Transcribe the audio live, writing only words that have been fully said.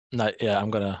Not, yeah, I'm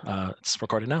gonna, it's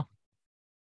recording now.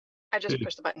 I just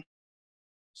pushed the button.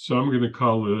 So I'm going to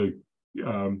call the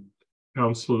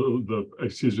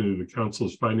the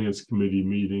council's finance committee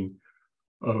meeting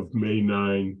of May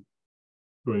 9,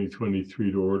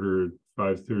 2023 to order at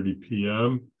 5:30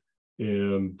 p.m.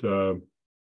 And I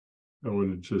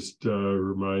want to just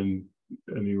remind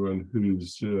anyone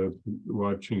who's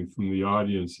watching from the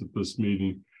audience that this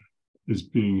meeting is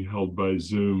being held by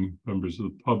Zoom. Members of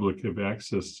the public have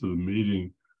access to the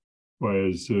meeting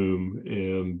via Zoom,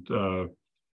 and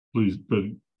please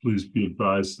be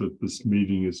advised that this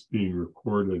meeting is being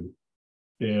recorded.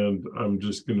 And I'm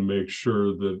just going to make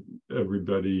sure that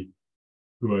everybody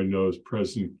who I know is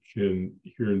present can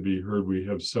hear and be heard. We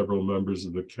have several members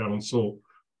of the council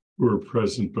who are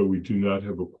present, but we do not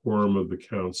have a quorum of the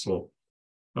council.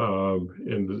 So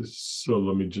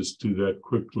let me just do that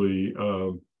quickly.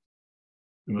 And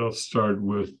I'll start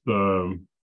with Lynn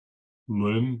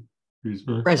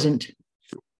Griesmer. Present.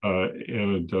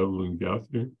 Anna Devlin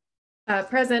Gauthier.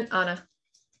 Present, Anna.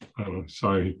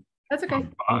 Sorry. That's okay.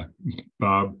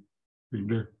 Bob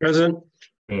Friedner. Present.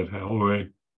 Ed Holloway.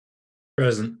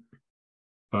 Present.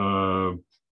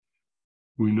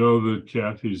 We know that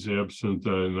Kathy's absent,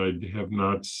 and I have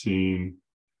not seen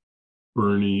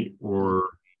Bernie or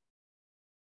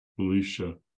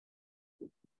Felicia.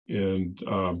 And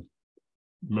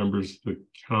members of the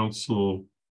council,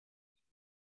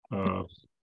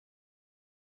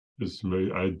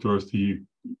 Dorothy,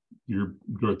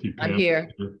 Dorothy. I'm here.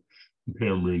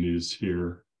 Pam Rooney is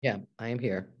here. Yeah, I am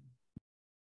here.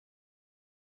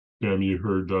 Pam, you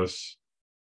heard us.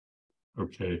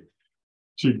 Okay.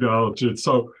 She acknowledged it.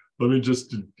 So let me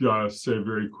just say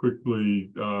very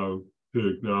quickly to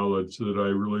acknowledge that I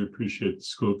really appreciate the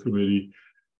school committee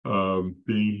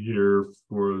being here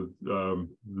for the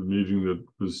meeting that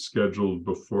was scheduled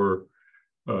before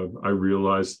I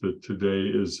realized that today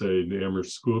is an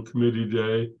Amherst School Committee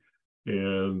Day,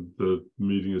 and the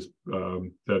meeting is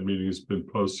that meeting has been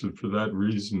posted. For that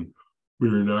reason, we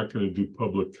are not going to do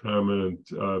public comment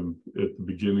at the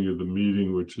beginning of the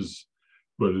meeting, which is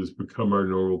what has become our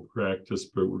normal practice,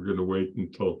 but we're going to wait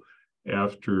until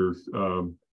after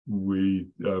we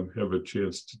have a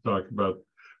chance to talk about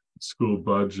school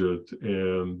budget,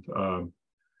 and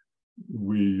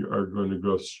we are going to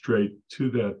go straight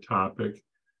to that topic.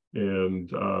 And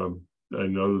I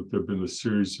know that there have been a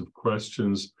series of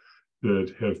questions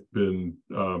that have been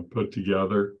put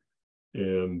together,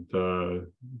 and that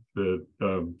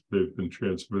they've been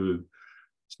transmitted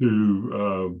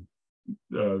to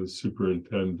the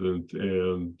superintendent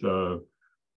and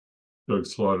Doug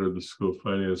Slaughter, the school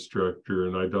finance director.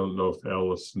 And I don't know if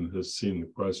Allison has seen the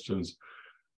questions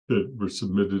that were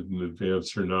submitted in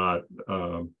advance or not,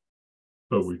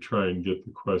 but we try and get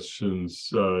the questions,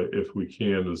 if we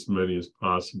can, as many as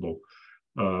possible.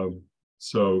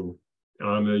 So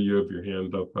Anna, you have your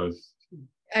hand up.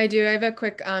 I do. I have a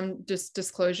quick just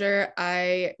disclosure.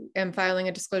 I am filing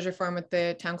a disclosure form with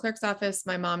the town clerk's office.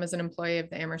 My mom is an employee of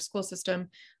the Amherst school system.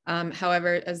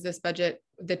 However, as this budget,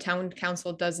 the town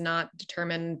council does not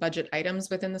determine budget items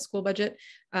within the school budget.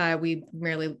 We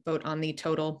merely vote on the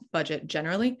total budget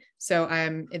generally. So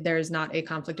there is not a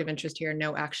conflict of interest here.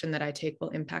 No action that I take will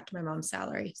impact my mom's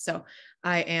salary. So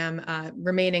I am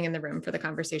remaining in the room for the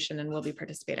conversation and will be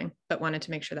participating, but wanted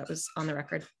to make sure that was on the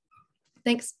record.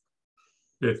 Thanks.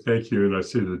 Okay, thank you. And I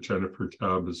see that Jennifer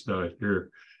Taub is not here.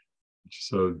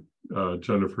 So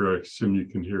Jennifer, I assume you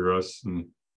can hear us. And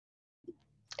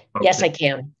okay. Yes, I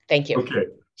can. Thank you. Okay,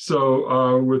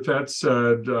 so with that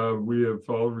said, we have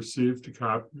all received a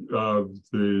copy of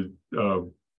the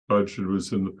budget.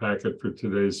 Was in the packet for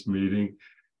today's meeting,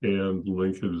 and the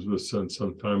link was sent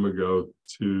some time ago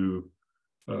to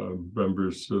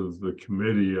members of the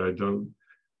committee.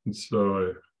 And so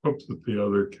I hope that the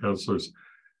other counselors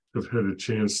have had a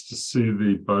chance to see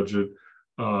the budget.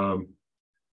 I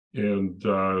don't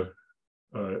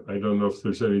know if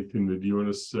there's anything that you want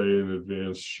to say in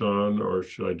advance, Sean, or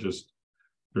should I just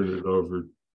turn it over?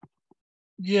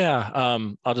 Yeah,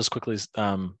 I'll just quickly,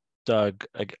 Doug,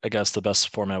 I guess the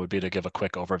best format would be to give a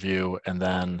quick overview, and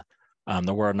then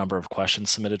there were a number of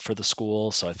questions submitted for the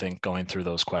school. So I think going through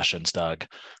those questions, Doug,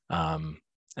 and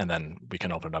then we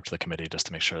can open it up to the committee just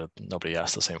to make sure that nobody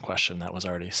asked the same question that was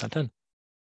already sent in.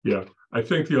 Yeah, I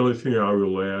think the only thing I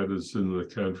will add is in the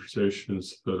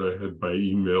conversations that I had by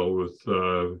email with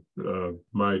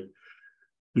Mike,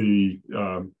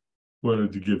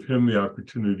 wanted to give him the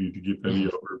opportunity to give any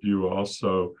overview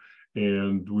also.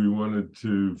 And we wanted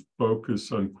to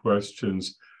focus on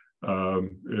questions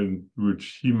in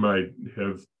which he might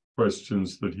have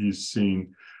questions that he's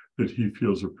seen that he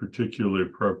feels are particularly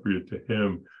appropriate to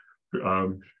him.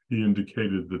 he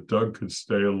indicated that Doug could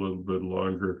stay a little bit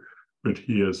longer, but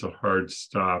he has a hard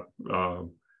stop at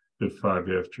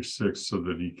 6:05 so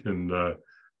that he can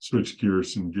switch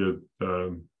gears and get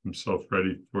himself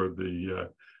ready for the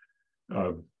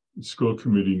school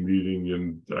committee meeting.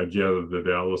 And I gather that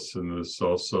Allison is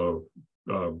also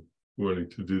wanting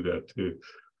to do that too.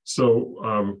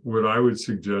 So what I would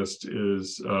suggest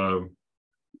is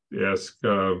ask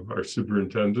our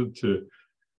superintendent to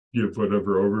give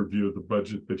whatever overview of the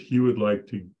budget that he would like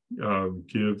to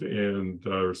give, and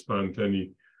respond to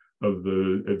any of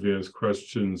the advanced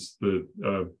questions that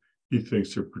he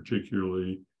thinks are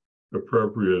particularly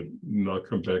appropriate. And I'll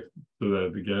come back to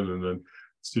that again, and then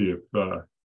see if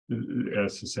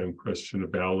ask the same question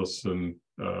of Allison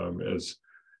as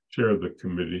chair of the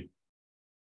committee.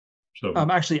 So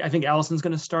actually, I think Allison's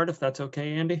going to start, if that's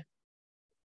okay, Andy.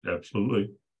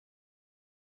 Absolutely.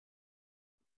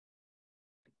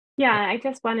 Yeah, I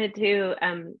just wanted to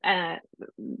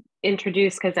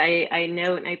introduce, because I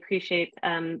know and I appreciate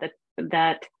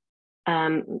that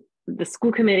the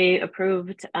school committee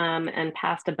approved and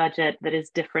passed a budget that is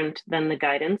different than the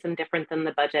guidance and different than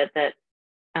the budget that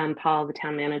Paul, the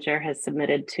town manager, has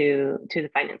submitted to the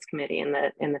finance committee in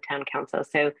the town council.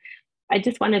 So I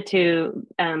just wanted to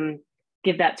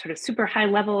give that sort of super high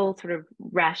level sort of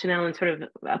rationale and sort of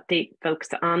update folks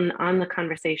on the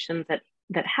conversations that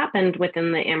happened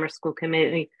within the Amherst School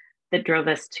Committee that drove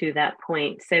us to that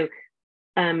point. So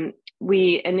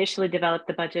we initially developed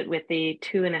the budget with the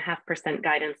 2.5%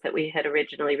 guidance that we had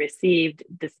originally received,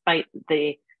 despite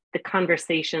the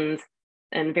conversations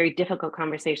and very difficult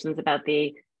conversations about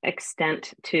the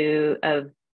extent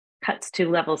of cuts to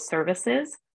level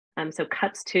services. So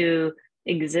cuts to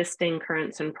existing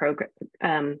currents and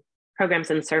programs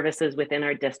and services within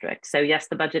our district. So yes,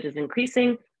 the budget is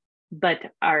increasing, but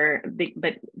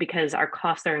because our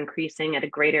costs are increasing at a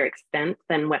greater extent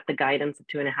than what the guidance of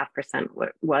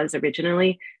 2.5% was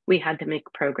originally, we had to make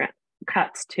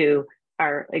cuts to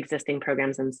our existing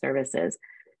programs and services.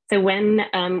 So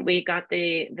when we got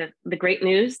the great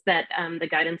news that the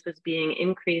guidance was being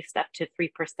increased up to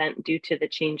 3% due to the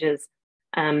changes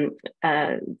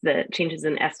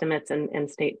in estimates and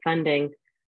state funding,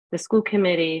 the school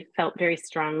committee felt very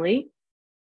strongly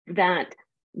that,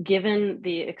 given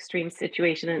the extreme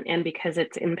situation and because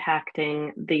it's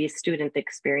impacting the student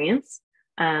experience,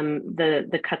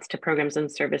 the cuts to programs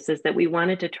and services, that we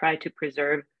wanted to try to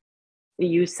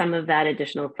use some of that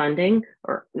additional funding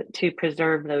or to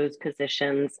preserve those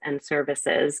positions and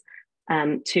services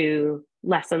to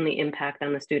lessen the impact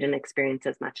on the student experience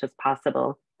as much as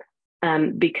possible.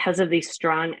 Because of the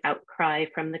strong outcry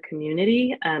from the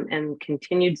community and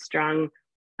continued strong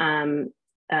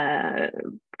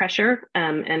pressure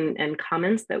and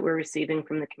comments that we're receiving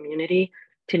from the community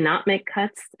to not make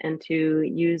cuts and to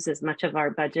use as much of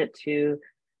our budget to,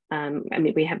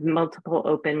 we have multiple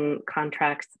open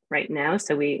contracts right now,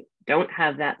 so we don't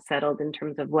have that settled in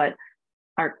terms of what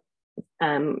our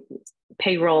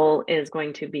payroll is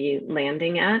going to be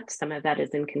landing at. Some of that is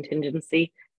in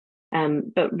contingency.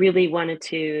 But really wanted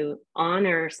to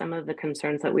honor some of the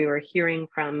concerns that we were hearing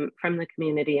from the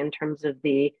community in terms of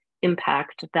the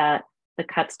impact that the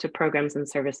cuts to programs and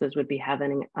services would be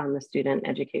having on the student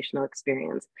educational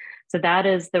experience. So that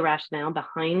is the rationale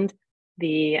behind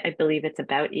I believe it's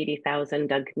about 80,000.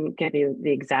 Doug can give you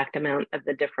the exact amount of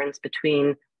the difference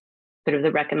between sort of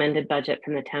the recommended budget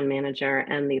from the town manager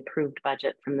and the approved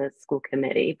budget from the school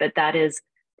committee. But that is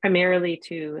primarily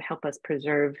to help us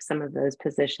preserve some of those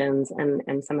positions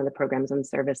and some of the programs and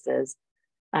services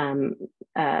in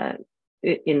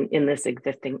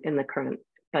the current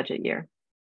budget year.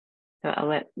 So I'll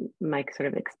let Mike sort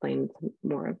of explain some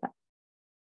more of that.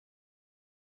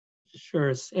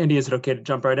 Sure. Andy, is it okay to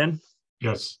jump right in?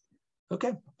 Yes.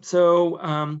 Okay.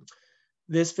 So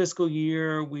this fiscal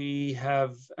year,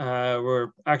 we're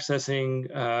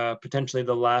accessing potentially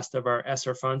the last of our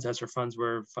ESSER funds. ESSER funds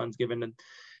were funds given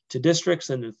to districts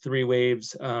in the 3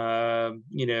 waves,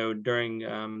 during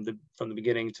from the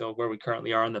beginning till where we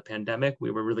currently are in the pandemic. We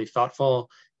were really thoughtful,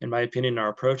 in my opinion, in our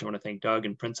approach. I want to thank Doug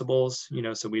and principals,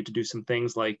 so we had to do some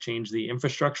things like change the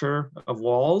infrastructure of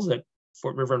walls at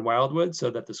Fort River and Wildwood so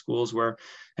that the schools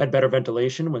had better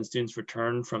ventilation when students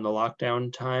returned from the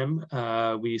lockdown time.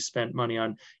 We spent money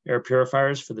on air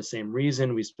purifiers for the same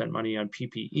reason. We spent money on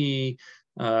PPE,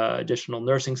 additional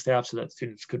nursing staff so that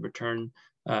students could return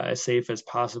as safe as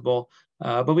possible.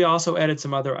 But we also added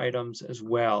some other items as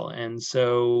well. And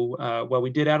so while we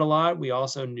did add a lot, we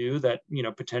also knew that,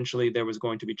 potentially there was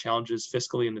going to be challenges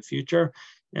fiscally in the future.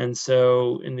 And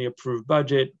so in the approved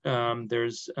budget,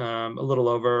 there's a little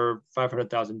over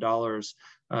 $500,000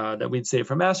 that we'd save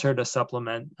from ESSER to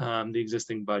supplement the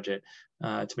existing budget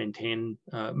to maintain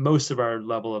most of our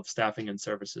level of staffing and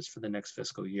services for the next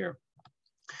fiscal year.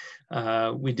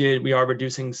 We are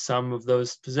reducing some of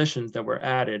those positions that were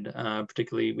added.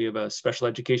 Particularly, we have a special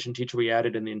education teacher we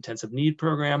added in the intensive need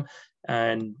program,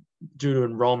 and due to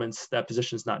enrollments, that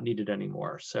position is not needed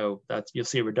anymore. So you'll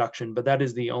see a reduction, but that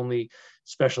is the only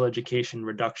special education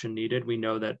reduction needed. We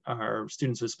know that our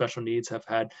students with special needs have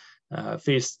had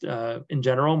faced, in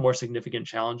general, more significant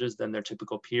challenges than their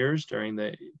typical peers during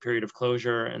the period of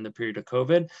closure and the period of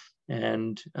COVID.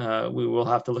 And we will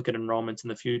have to look at enrollments in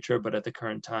the future, but at the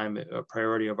current time, a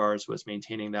priority of ours was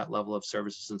maintaining that level of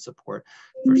services and support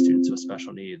for students with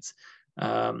special needs.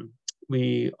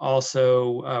 We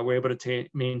also were able to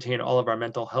maintain all of our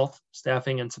mental health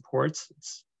staffing and supports.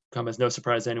 It's come as no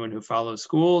surprise to anyone who follows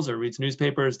schools or reads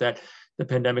newspapers that the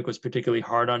pandemic was particularly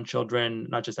hard on children,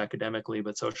 not just academically,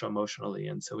 but social emotionally.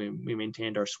 And so we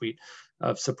maintained our suite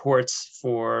of supports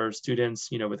for students,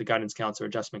 with a guidance counselor,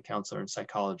 adjustment counselor, and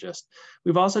psychologist.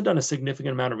 We've also done a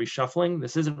significant amount of reshuffling.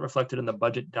 This isn't reflected in the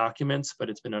budget documents, but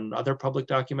it's been in other public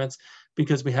documents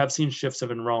because we have seen shifts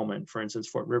of enrollment. For instance,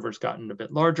 Fort River's gotten a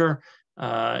bit larger,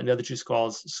 and the other two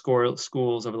schools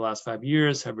over the last 5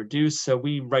 years have reduced. So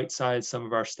we right-sized some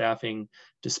of our staffing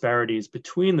disparities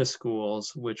between the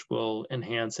schools, which will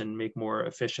enhance and make more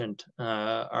efficient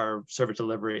our service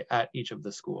delivery at each of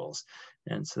the schools.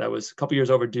 And so that was a couple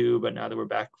years overdue, but now that we're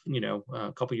back,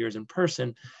 a couple years in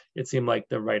person, it seemed like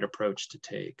the right approach to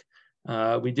take.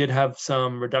 We did have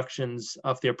some reductions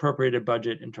off the appropriated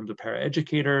budget in terms of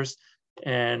paraeducators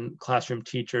and classroom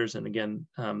teachers. And again,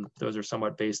 those are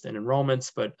somewhat based in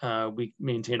enrollments, but we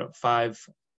maintain 5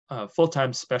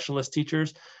 full-time specialist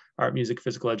teachers, art, music,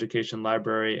 physical education,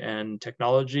 library, and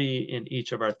technology in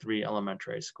each of our 3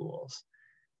 elementary schools.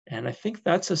 And I think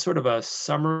that's a sort of a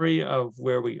summary of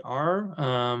where we are.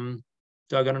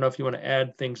 Doug, I don't know if you want to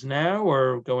add things now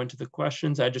or go into the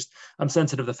questions. I'm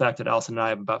sensitive to the fact that Allison and I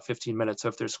have about 15 minutes. So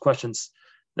if there's questions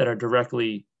that are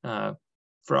directly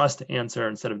for us to answer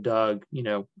instead of Doug, we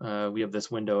have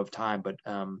this window of time, but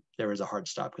there is a hard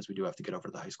stop because we do have to get over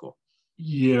to the high school.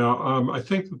 Yeah, I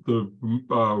think that the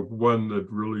one that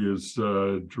really is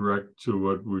direct to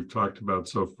what we've talked about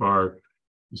so far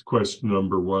is question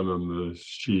number 1 on the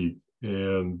sheet.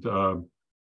 And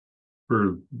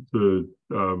for the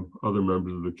other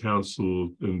members of the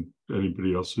council and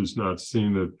anybody else who's not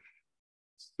seen it,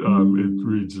 it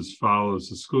reads as follows.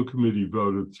 The school committee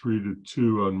voted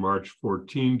 3-2 on March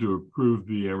 14 to approve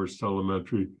the Amherst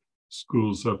Elementary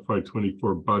Schools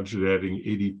FY24 budget, adding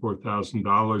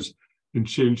 $84,000 and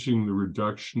changing the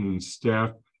reduction in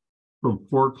staff from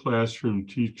 4 classroom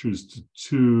teachers to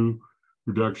 2,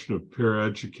 reduction of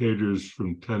paraeducators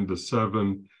from 10 to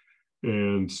 7,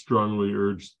 and strongly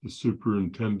urged the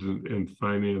superintendent and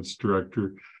finance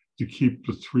director to keep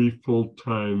the 3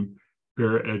 full-time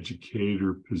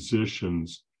paraeducator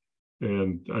positions.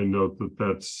 And I note that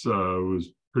that's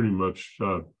was pretty much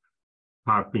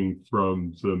copying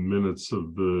from the minutes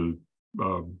of the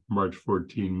March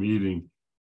 14 meeting.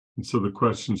 And so the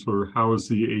questions were, how is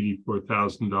the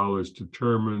 $84,000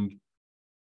 determined?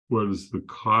 What is the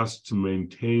cost to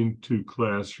maintain 2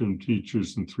 classroom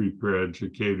teachers and 3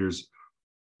 paraeducators?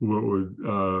 What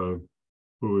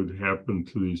would happen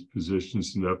to these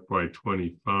positions in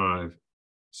FY25?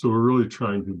 So we're really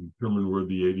trying to determine where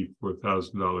the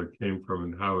 $84,000 came from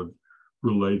and how it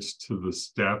relates to the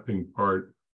staffing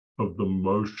part of the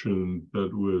motion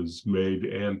that was made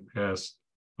and passed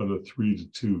on a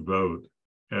 3-2 vote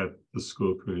at the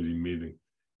school committee meeting.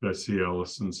 I see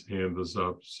Allison's hand is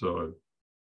up, so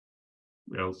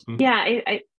Allison?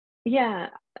 Yeah,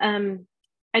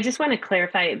 I just want to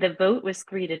clarify, the vote was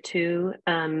 3-2,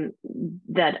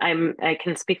 that I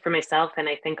can speak for myself, and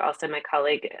I think also my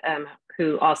colleague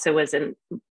who also was in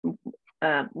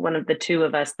one of the 2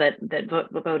 of us that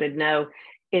voted no.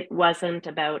 It wasn't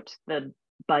about the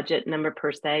budget number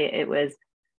per se, it was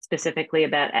specifically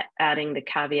about adding the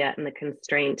caveat and the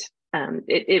constraint.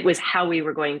 It was how we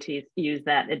were going to use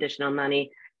that additional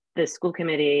money. The school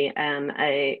committee,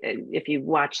 if you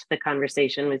watch the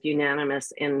conversation, was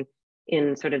unanimous in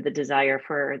sort of the desire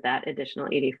for that additional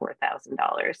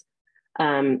 $84,000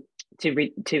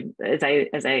 to as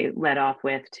I led off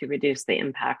with, to reduce the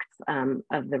impacts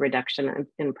of the reduction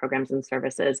in programs and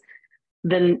services.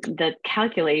 Then the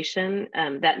calculation,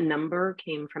 that number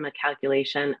came from a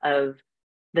calculation of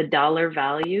the dollar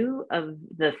value of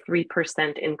the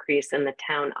 3% increase in the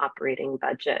town operating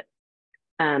budget.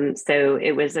 So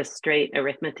it was a straight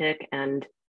arithmetic, and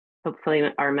hopefully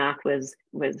our math was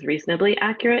reasonably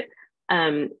accurate.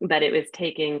 But it was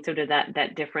taking sort of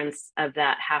that difference of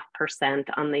that 0.5%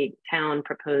 on the town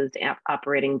proposed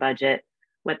operating budget,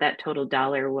 what that total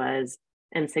dollar was,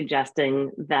 and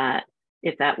suggesting that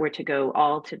if that were to go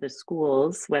all to the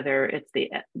schools, whether it's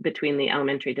between the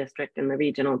elementary district and the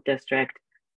regional district,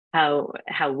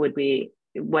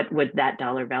 what would that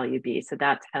dollar value be? So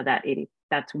that's how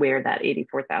that's where that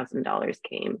 $84,000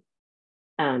 came.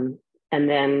 And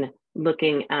then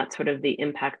looking at sort of the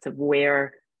impacts of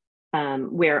where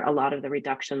a lot of the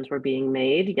reductions were being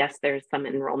made. Yes, there's some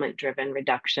enrollment-driven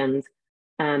reductions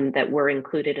that were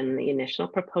included in the initial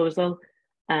proposal.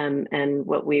 And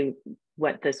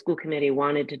what the school committee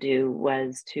wanted to do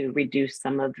was to reduce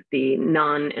some of the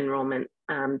non-enrollment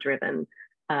driven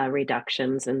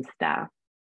reductions in staff.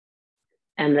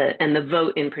 And the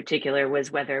vote in particular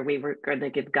was whether we were going to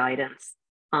give guidance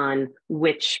on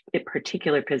which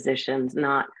particular positions,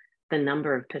 not the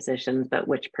number of positions, but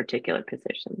which particular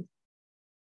positions.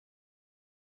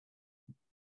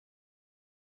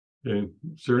 Okay.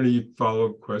 Is there any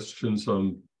follow-up questions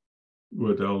on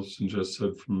what Allison just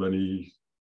said from any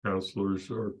counselors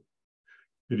or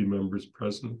committee members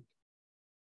present?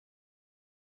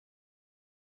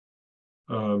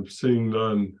 Seeing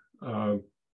none, I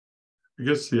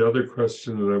guess the other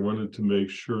question that I wanted to make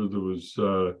sure that was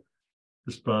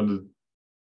responded,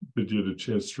 that you had a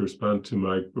chance to respond to,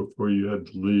 Mike, before you had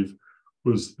to leave,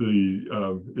 was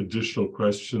the additional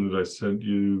question that I sent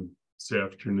you this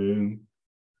afternoon.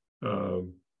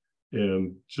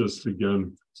 And just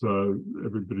again, so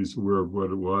everybody's aware of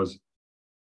what it was.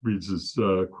 Reads as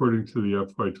according to the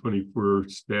FY24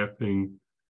 staffing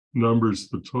numbers,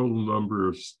 the total number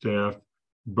of staff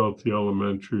both the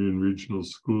elementary and regional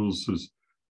schools is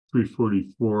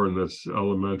 344, and that's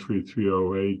elementary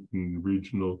 308 and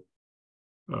regional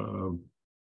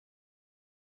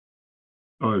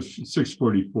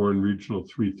 644 and regional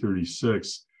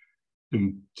 336.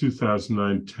 In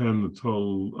 2009-10, the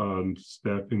total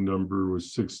staffing number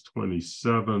was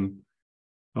 627,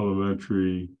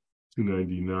 elementary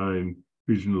 299,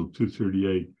 regional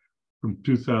 238. From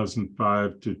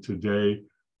 2005 to today,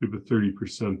 we have a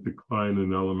 30% decline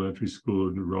in elementary school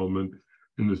enrollment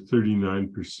and a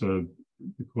 39%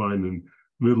 decline in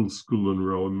middle school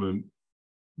enrollment,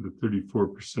 the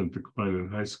 34% decline in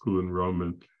high school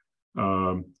enrollment.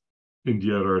 And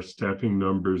yet our staffing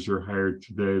numbers are higher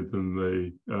today than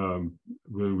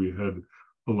when we had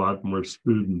a lot more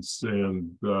students,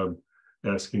 and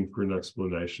asking for an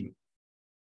explanation.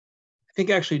 I think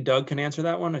actually Doug can answer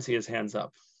that one. I see his hands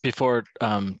up. Before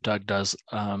Doug does,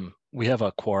 we have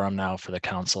a quorum now for the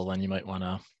council, and you might want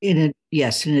to.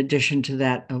 Yes, in addition to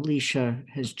that, Alicia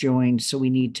has joined, so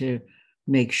we need to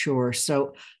make sure.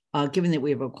 So given that we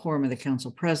have a quorum of the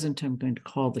council present, I'm going to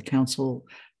call the council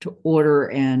to order.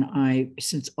 And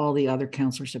since all the other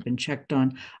councilors have been checked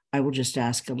on, I will just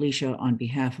ask Alicia on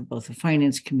behalf of both the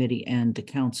Finance Committee and the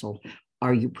council,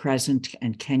 are you present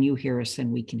and can you hear us?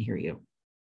 And we can hear you.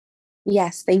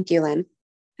 Yes, thank you, Lynn.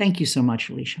 Thank you so much,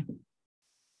 Alicia.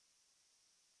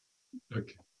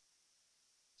 Okay.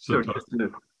 So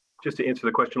just to answer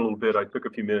the question a little bit, I took a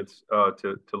few minutes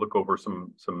to look over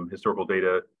some historical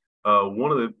data.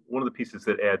 One of the pieces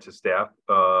that add to staff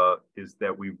is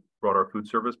that we brought our food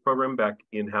service program back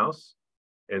in-house,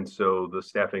 and so the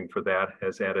staffing for that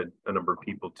has added a number of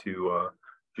people to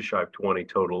just shy of 20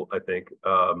 total, I think,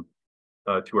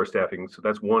 to our staffing. So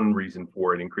that's one reason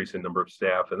for an increase in number of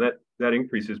staff, and that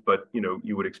increases. But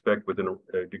you would expect with a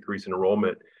decrease in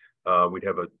enrollment, we'd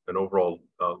have an overall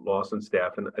loss in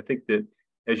staff. And I think that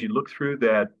as you look through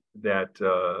that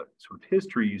sort of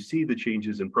history, you see the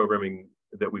changes in programming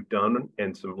that we've done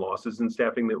and some losses in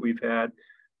staffing that we've had.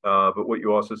 But what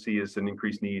you also see is an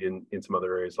increased need in some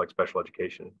other areas like special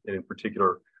education, and in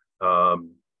particular,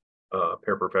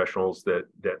 paraprofessionals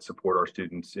that support our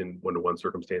students in one-to-one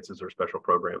circumstances or special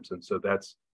programs. And so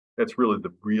that's really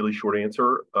the really short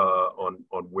answer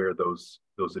on where those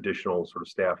additional sort of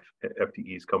staff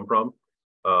FTEs come from.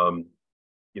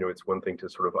 It's one thing to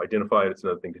sort of identify it; it's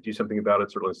another thing to do something about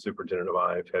it. Certainly, the superintendent and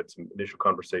I have had some initial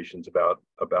conversations about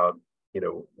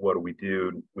what do we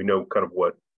do. We know kind of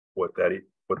what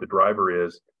the driver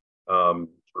is. Sort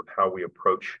of how we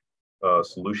approach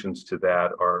solutions to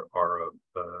that are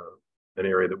an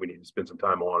area that we need to spend some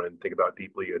time on and think about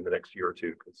deeply in the next year or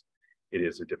two, because it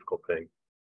is a difficult thing.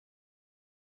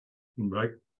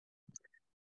 Right.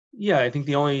 Yeah, I think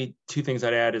the only two things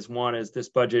I'd add is one is this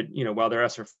budget, while they're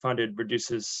ESSER funded,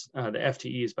 reduces the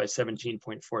FTEs by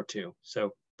 17.42.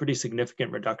 So pretty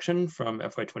significant reduction from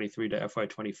FY23 to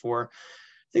FY24.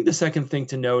 think the second thing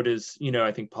to note is,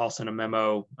 I think Paul sent a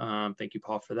memo. Thank you,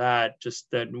 Paul, for that.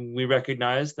 Just that we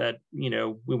recognize that,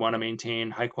 we want to maintain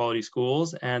high quality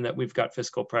schools and that we've got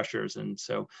fiscal pressures. And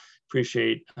so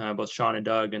appreciate both Sean and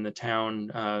Doug and the town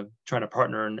trying to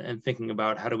partner and thinking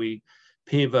about how do we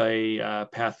pave a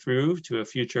path through to a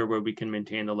future where we can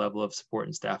maintain the level of support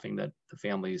and staffing that the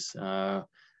families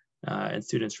and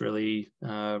students really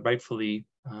rightfully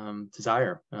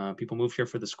desire. People move here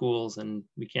for the schools, and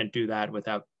we can't do that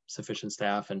without sufficient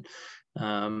staff. And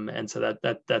so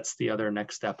that's the other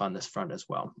next step on this front as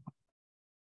well.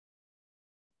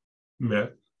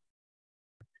 Matt.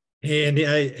 Hey, Andy,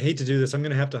 I hate to do this. I'm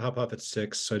going to have to hop off at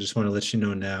 6, so I just want to let you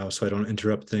know now so I don't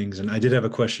interrupt things. And I did have a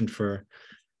question for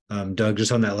Doug,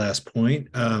 just on that last point.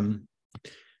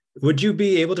 Would you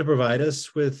be able to provide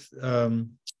us with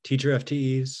teacher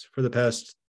FTEs for the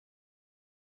past,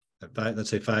 let's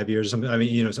say 5 years or something? I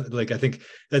mean, I think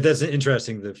that's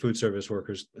interesting, the food service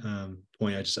workers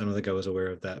point. I don't think I was aware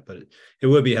of that, but it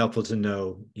would be helpful to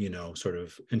know, sort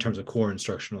of in terms of core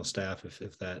instructional staff,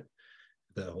 if that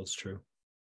holds true.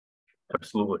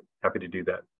 Absolutely. Happy to do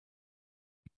that.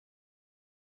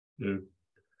 Yeah.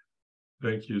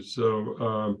 Thank you.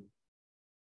 So,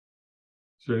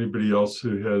 is there anybody else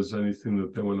who has anything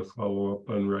that they want to follow up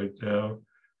on right now?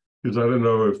 Because I don't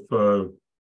know if,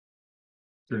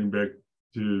 turning back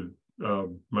to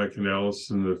Mike and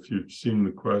Allison, if you've seen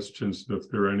the questions, and if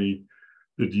there are any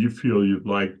that you feel you'd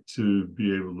like to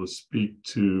be able to speak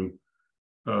to,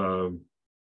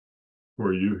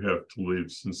 where you have to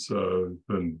leave, since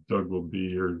then Doug will be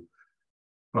here.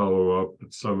 Follow up,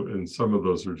 but some of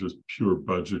those are just pure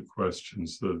budget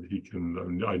questions that he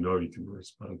can. I know he can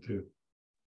respond to.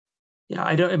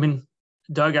 Yeah,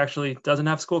 Doug actually doesn't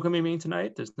have school committee meeting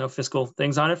tonight. There's no fiscal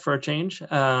things on it for a change.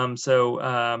 But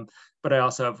I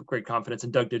also have great confidence,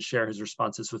 and Doug did share his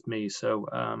responses with me. So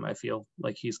I feel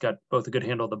like he's got both a good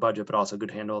handle of the budget, but also a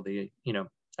good handle of the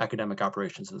academic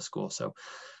operations of the school. So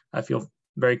I feel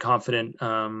very confident.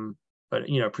 But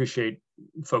appreciate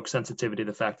folks' sensitivity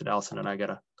to the fact that Allison and I got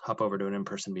to hop over to an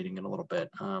in-person meeting in a little bit.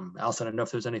 Allison, I don't know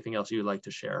if there's anything else you'd like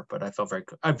to share, but I feel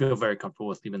very comfortable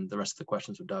with even the rest of the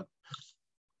questions with Doug.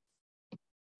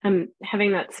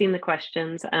 Having not seen the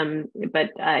questions, but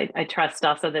I trust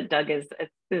also that Doug is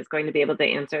going to be able to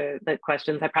answer the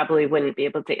questions. I probably wouldn't be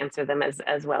able to answer them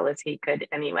as well as he could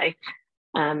anyway.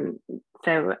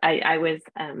 So I was,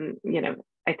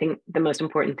 I think the most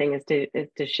important thing is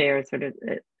to share sort of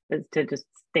is to just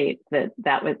state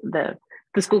that was the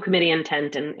school committee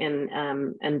intent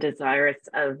and desirous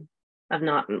of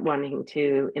not wanting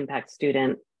to impact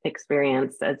student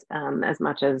experience as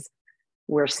much as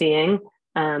we're seeing.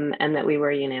 And that we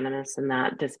were unanimous in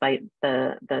that, despite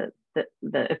the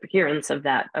appearance of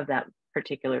that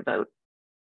particular vote.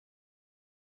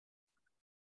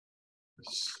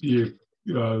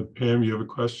 Pam, you have a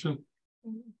question?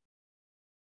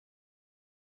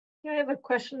 Yeah, I have a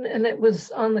question, and it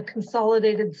was on the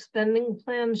consolidated spending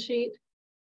plan sheet.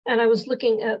 And I was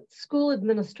looking at school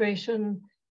administration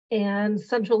and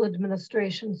central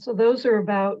administration. So those are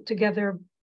about together a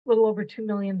little over $2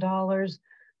 million.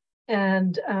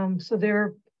 And so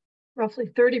they're roughly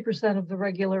 30% of the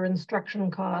regular instruction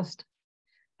cost.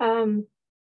 I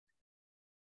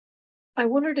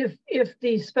wondered if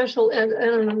the special ed,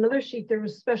 and on another sheet, there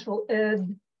was special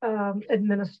ed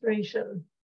administration.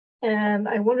 And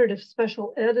I wondered if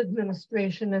special ed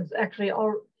administration is actually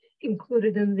all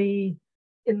included in the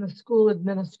school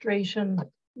administration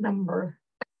number,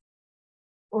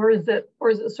 or is it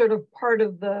sort of part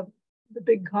of the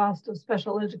big cost of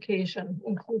special education,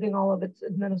 including all of its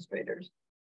administrators?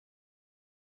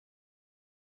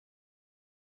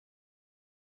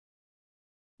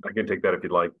 I can take that if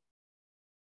you'd like.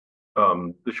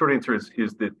 The short answer is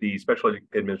that the special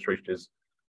administration is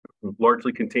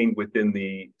largely contained within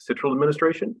the central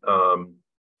administration.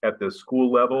 At the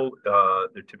school level,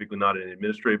 they're typically not in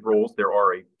administrative roles. There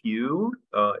are a few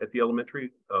at the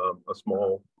elementary, a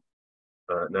small,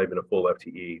 not even a full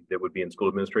FTE that would be in school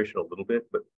administration a little bit,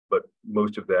 but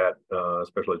most of that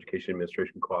special education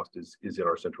administration cost is in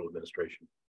our central administration.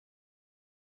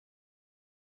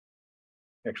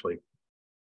 Actually,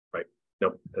 right?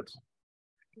 Nope,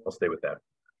 I'll stay with that.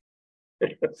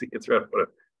 It's right.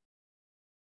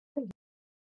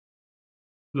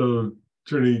 So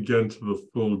turning again to the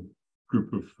full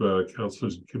group of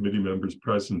counselors and committee members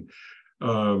present,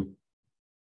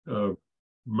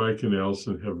 Mike and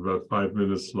Allison have about 5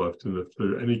 minutes left, and if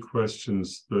there are any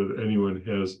questions that anyone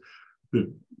has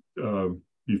that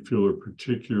you feel are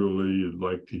particularly you'd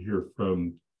like to hear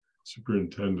from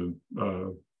superintendent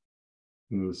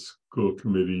and the school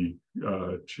committee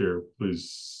chair,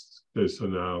 please say so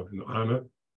now. And Anna?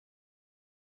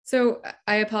 So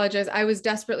I apologize. I was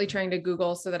desperately trying to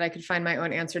Google so that I could find my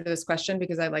own answer to this question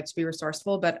because I like to be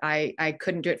resourceful, but I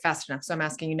couldn't do it fast enough. So I'm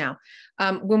asking you now.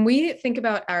 When we think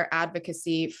about our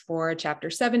advocacy for Chapter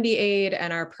 70 aid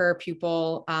and our per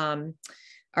pupil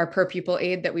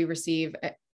aid that we receive,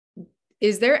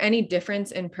 is there any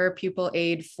difference in per pupil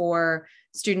aid for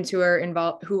students who are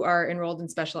enrolled in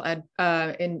special ed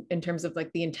in terms of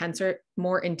like the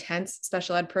more intense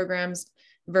special ed programs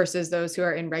versus those who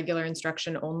are in regular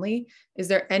instruction only? Is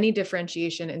there any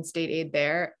differentiation in state aid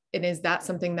there? And is that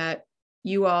something that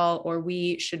you all or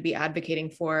we should be advocating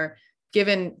for,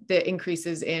 given the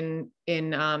increases in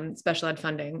special ed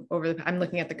funding I'm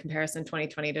looking at the comparison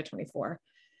 2020 to 24.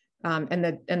 I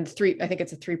think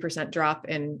it's a 3% drop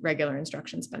in regular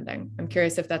instruction spending. I'm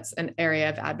curious if that's an area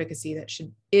of advocacy that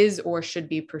should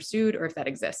be pursued, or if that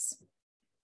exists.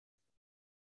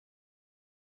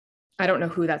 I don't know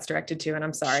who that's directed to, and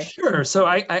I'm sorry. Sure. So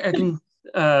I can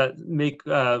make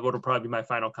what will probably be my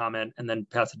final comment and then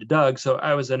pass it to Doug. So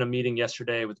I was in a meeting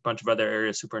yesterday with a bunch of other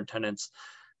area superintendents,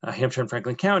 Hampshire and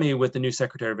Franklin County, with the new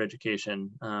Secretary of Education,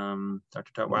 Dr.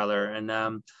 Tutwiler. And,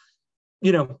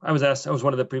 I was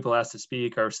one of the people asked to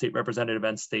speak. Our state representative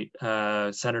and state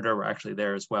senator were actually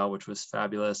there as well, which was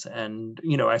fabulous. And,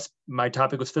 my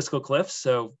topic was fiscal cliffs.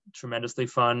 So tremendously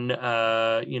fun,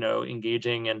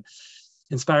 engaging and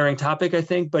inspiring topic, I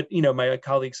think. But, my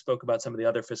colleagues spoke about some of the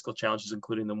other fiscal challenges,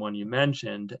 including the one you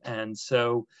mentioned. And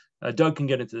so Doug can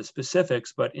get into the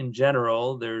specifics, but in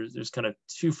general, there's kind of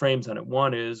two frames on it.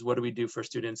 One is, what do we do for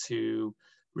students who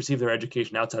receive their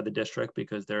education outside the district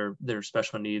because their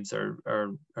special needs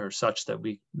are such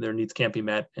that their needs can't be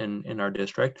met in our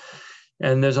district.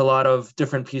 And there's a lot of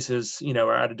different pieces,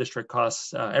 our out of district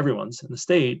costs, everyone's in the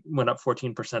state went up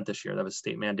 14% this year. That was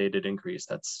state mandated increase.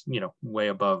 That's, way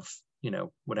above,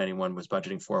 what anyone was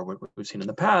budgeting for, what we've seen in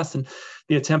the past. And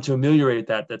the attempt to ameliorate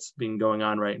that's been going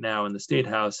on right now in the State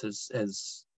House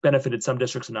has benefited some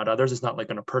districts and not others. It's not like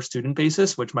on a per student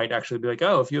basis, which might actually be like,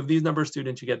 oh, if you have these number of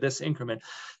students, you get this increment.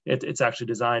 It's actually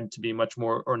designed to be much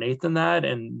more ornate than that.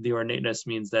 And the ornateness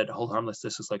means that hold harmless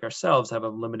districts like ourselves have a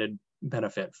limited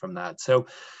benefit from that. So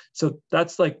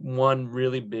that's like one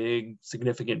really big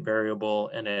significant variable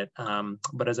in it.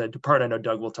 But as I depart, I know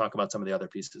Doug will talk about some of the other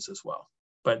pieces as well.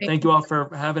 But thank you all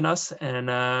for having us, and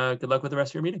good luck with the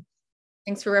rest of your meeting.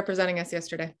 Thanks for representing us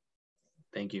yesterday.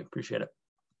 Thank you. Appreciate it.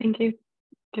 Thank you.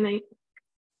 Good night.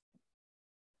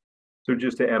 So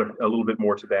just to add a little bit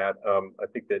more to that, I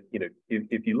think that,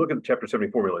 if you look at the Chapter 70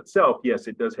 formula itself, yes,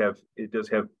 it does have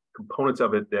components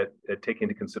of it that take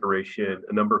into consideration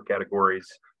a number of categories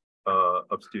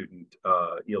of student,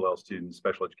 ELL students,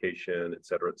 special education, et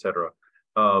cetera, et cetera.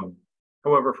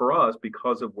 However, for us,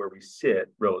 because of where we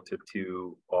sit relative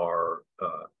to our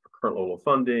current level of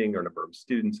funding, our number of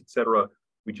students, et cetera,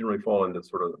 we generally fall into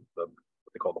sort of what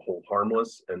they call the hold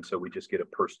harmless. And so we just get a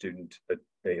per student,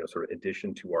 sort of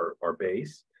addition to our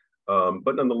base.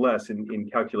 But nonetheless, in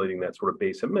calculating that sort of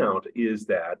base amount is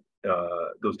that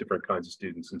those different kinds of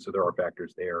students. And so there are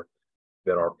factors there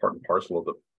that are part and parcel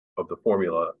of the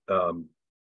formula.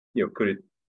 Could it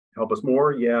help us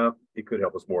more? Yeah, it could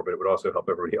help us more, but it would also help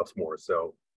everybody else more.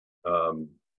 So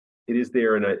it is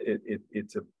there, and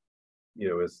it's a,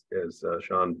 as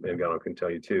Sean Mangano can tell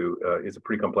you too, it's a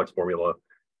pretty complex formula.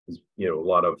 A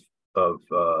lot of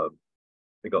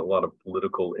they got a lot of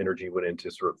political energy went into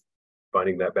sort of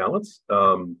finding that balance.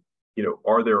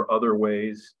 Are there other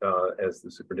ways, as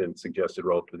the superintendent suggested,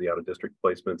 relative to the out of district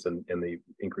placements and the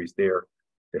increase there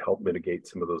to help mitigate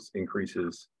some of those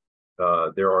increases?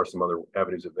 There are some other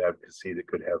avenues of advocacy that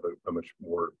could have a much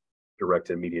more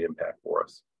direct and immediate impact for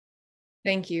us.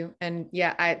 Thank you. And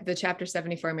yeah, the Chapter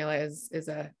 70 formula is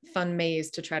a fun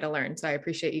maze to try to learn. So I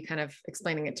appreciate you kind of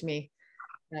explaining it to me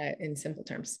in simple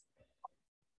terms.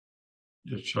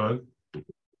 Yes, Sean?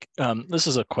 This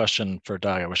is a question for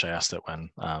Doug. I wish I asked it when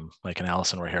Mike and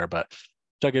Allison were here, but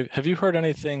Doug, have you heard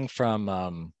anything from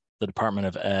the Department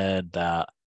of Ed that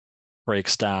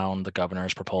breaks down the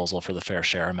governor's proposal for the Fair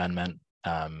Share Amendment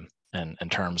in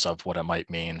terms of what it might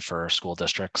mean for school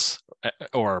districts,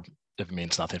 or if it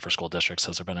means nothing for school districts?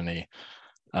 Has there been any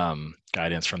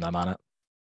guidance from them on it?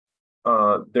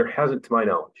 There hasn't, to my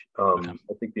knowledge. Okay.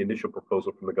 I think the initial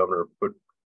proposal from the governor put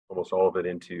almost all of it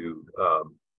into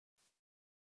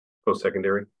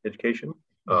post-secondary education.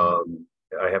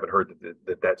 I haven't heard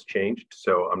that that's changed,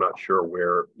 so I'm not sure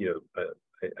where,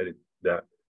 that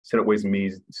Senate Ways and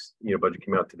Means, budget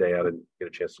came out today. I didn't get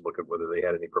a chance to look at whether they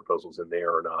had any proposals in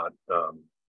there or not.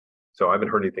 So I haven't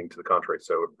heard anything to the contrary.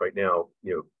 So right now,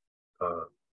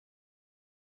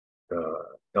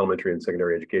 elementary and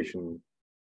secondary education,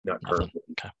 not currently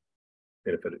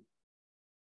benefited.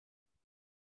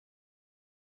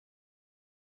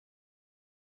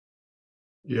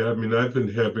 Yeah, I mean, I've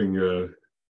been having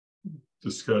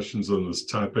discussions on this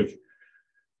topic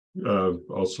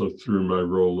also through my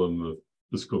role on the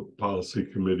Fiscal Policy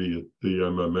Committee at the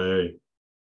MMA.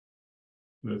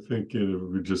 And I think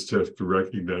we just have to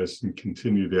recognize and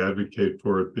continue to advocate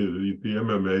for it. The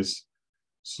MMA's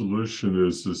solution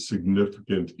is a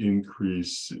significant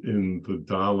increase in the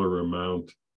dollar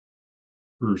amount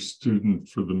per student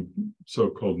for the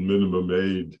so-called minimum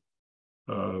aid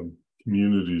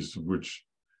communities, of which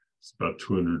it's about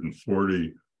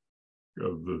 240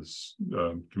 of those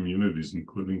communities,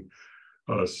 including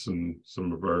us and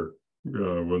some of our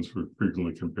ones we're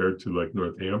frequently compared to, like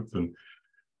Northampton.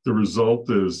 The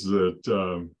result is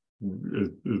that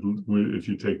if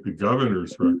you take the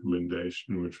governor's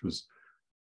recommendation, which was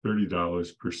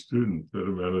 $30 per student, that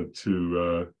amounted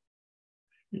to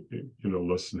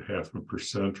less than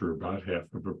 0.5% or about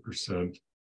 0.5%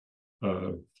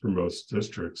 for most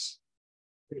districts,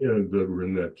 and that were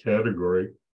in that category,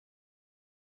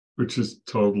 which is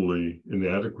totally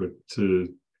inadequate to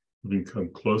even come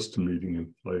close to meeting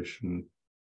inflation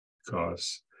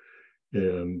costs,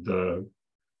 and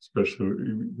especially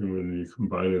when you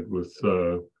combine it with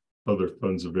other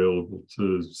funds available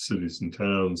to cities and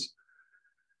towns,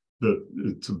 that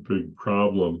it's a big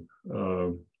problem.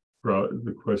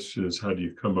 The question is, how do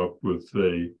you come up with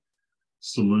a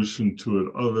solution to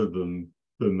it other than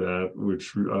that,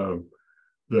 which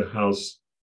the House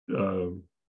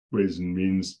Ways and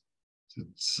Means did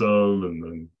some, and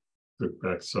then took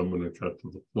back some when it got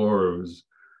to the floor. It was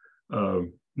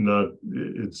not,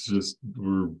 it's just,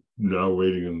 we're now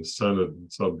waiting in the Senate,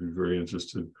 so I'll be very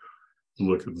interested to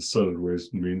look at the Senate Ways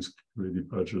and Means Committee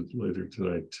budget later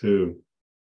tonight too,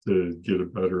 to get a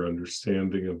better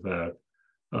understanding of that.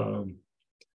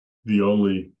 The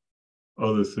only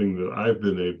other thing that I've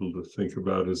been able to think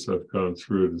about as I've gone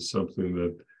through it is something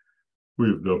that we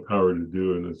have no power to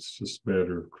do, and it's just a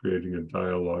matter of creating a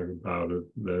dialogue about it.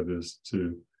 That is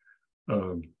to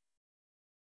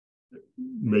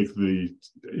make the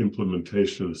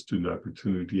implementation of the Student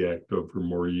Opportunity Act over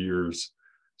more years,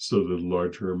 so that a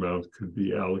larger amount could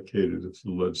be allocated if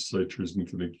the legislature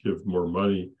isn't going to give more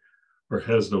money or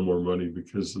has no more money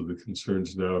because of the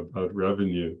concerns now about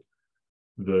revenue.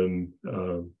 Then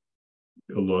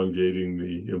elongating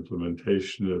the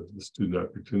implementation of the Student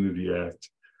Opportunity Act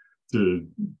to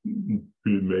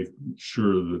make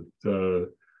sure that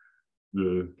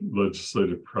the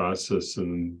legislative process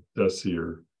and DESE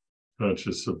are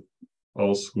conscious of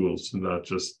all schools and not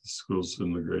just the schools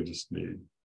in the greatest need.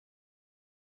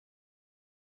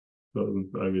 I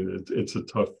mean, it's a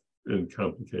tough and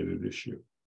complicated issue.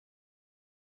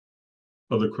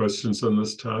 Other questions on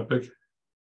this topic?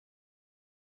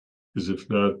 Because if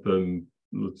not, then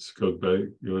let's go back.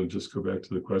 You want to just go back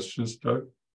to the questions, Doug?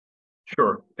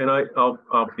 Sure, and I'll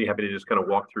be happy to just kind of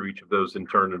walk through each of those in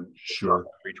turn and sure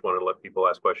for each one and let people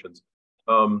ask questions.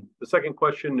 The second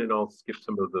question, and I'll skip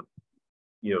some of the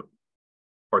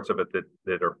parts of it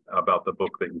that are about the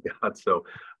book that you got. So,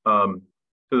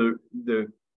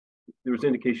 there was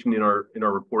indication in our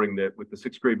reporting that with the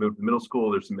 6th grade move to middle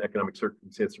school, there's some economic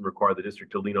circumstances that require the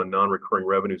district to lean on non-recurring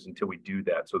revenues until we do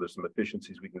that. So there's some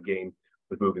efficiencies we can gain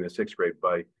with moving the 6th grade.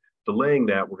 By delaying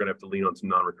that, we're going to have to lean on some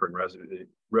non-recurring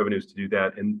revenues to do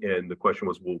that. And the question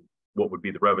was, well, what would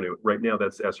be the revenue? Right now,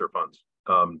 that's ESSER funds.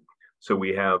 So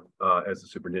we have, as the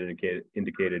superintendent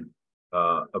indicated,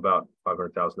 about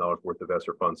 $500,000 worth of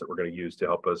ESSER funds that we're going to use to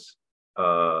help us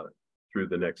through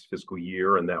the next fiscal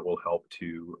year, and that will help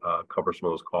to cover some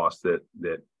of those costs that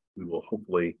we will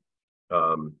hopefully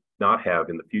not have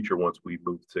in the future once we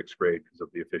move to 6th grade because of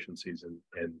the efficiencies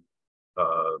and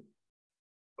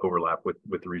overlap with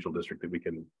the regional district that we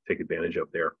can take advantage of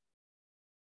there.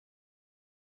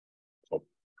 So,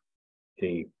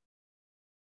 any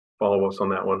follow-ups on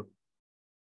that one?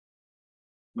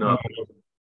 No.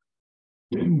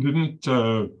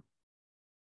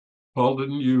 Paul,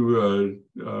 didn't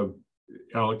you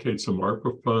allocate some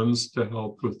ARPA funds to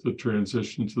help with the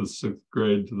transition to the 6th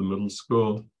grade to the middle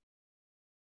school?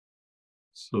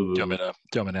 So do you want me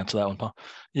to answer that one, Paul?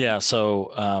 Yeah,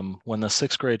 so when the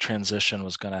 6th grade transition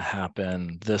was going to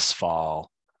happen this fall,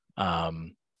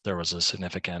 there was a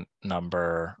significant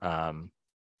number.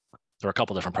 There were a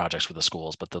couple different projects for the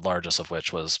schools, but the largest of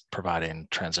which was providing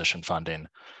transition funding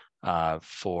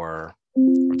for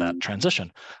that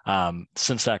transition.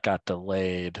 Since that got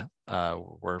delayed,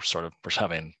 we're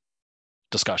having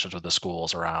discussions with the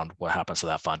schools around what happens to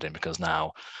that funding, because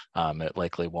now it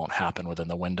likely won't happen within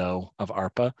the window of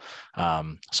ARPA.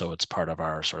 So it's part of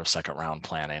our sort of second round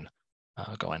planning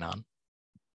going on.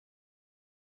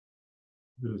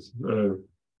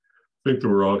 think that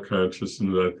we're all conscious,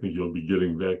 and I think you'll be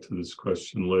getting back to this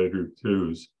question later too,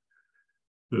 is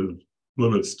the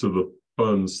limits to the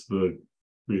funds that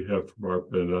we have from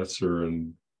ARPA and ESSER,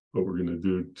 and what we're going to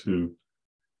do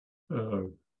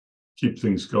to keep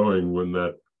things going when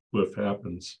that cliff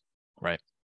happens. Right.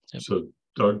 Yep. So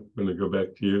Doug, I'm going to go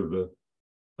back to you.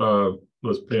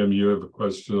 Unless Pam, you have a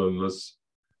question on this.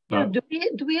 Yeah,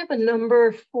 do we have a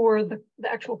number for the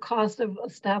actual cost of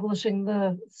establishing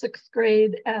the 6th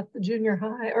grade at the junior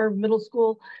high or middle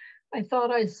school? I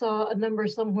thought I saw a number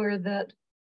somewhere that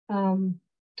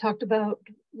talked about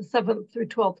the 7th through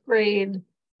 12th grade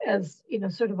as, you know,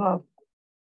 sort of a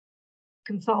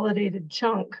consolidated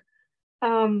chunk.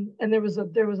 And there was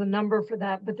a number for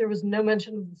that, but there was no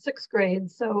mention of the 6th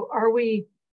grade. So are we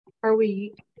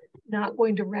not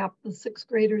going to wrap the 6th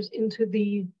graders into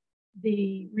the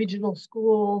regional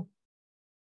school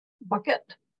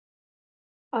bucket?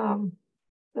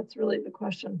 That's really the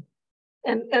question.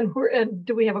 And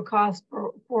do we have a cost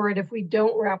for it if we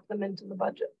don't wrap them into the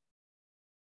budget?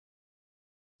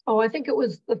 Oh, I think it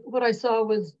was what I saw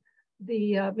was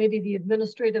the maybe the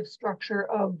administrative structure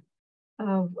of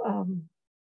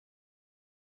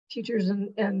teachers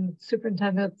and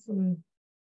superintendents and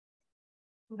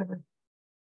whatever.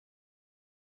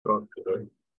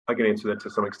 I can answer that to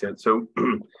some extent. So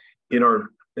in our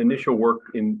initial work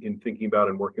in thinking about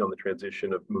and working on the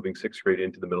transition of moving 6th grade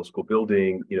into the middle school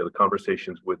building, you know, the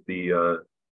conversations with the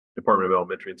Department of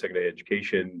Elementary and Secondary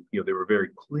Education, you know, they were very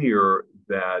clear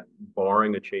that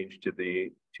barring a change to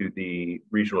the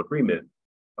regional agreement,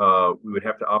 we would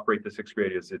have to operate the 6th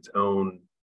grade as its own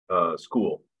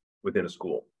school within a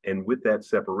school. And with that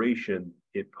separation,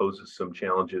 it poses some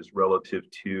challenges relative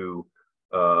to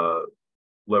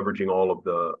leveraging all of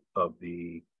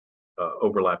the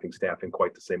overlapping staff in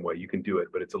quite the same way. You can do it,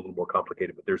 but it's a little more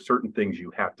complicated. But there's certain things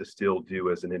you have to still do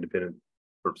as an independent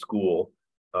sort of school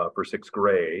for 6th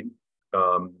grade,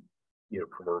 you know,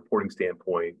 from a reporting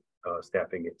standpoint,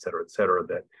 staffing, et cetera,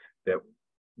 that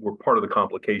were part of the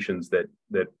complications that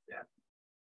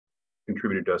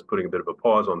contributed to us putting a bit of a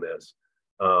pause on this.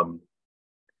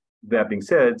 That being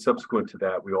said, subsequent to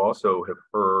that, we also have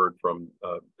heard from,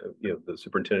 you know, the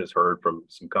superintendent has heard from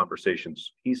some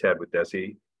conversations he's had with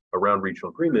DESE around regional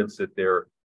agreements that they're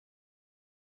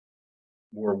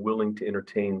more willing to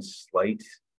entertain slight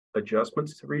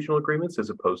adjustments to regional agreements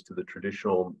as opposed to the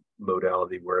traditional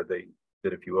modality where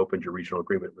that if you opened your regional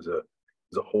agreement, it was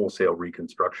a wholesale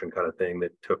reconstruction kind of thing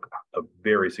that took a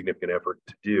very significant effort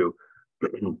to do.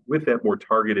 With that more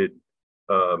targeted,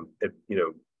 you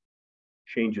know,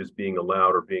 changes being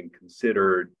allowed or being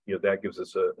considered, you know, that gives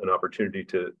us an opportunity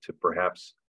to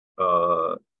perhaps,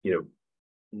 you know,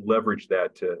 leverage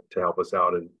that to help us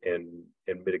out and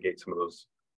mitigate some of those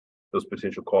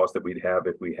potential costs that we'd have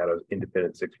if we had an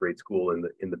independent 6th grade school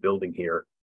in the building here,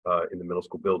 in the middle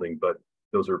school building. But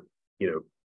those are, you know,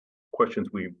 questions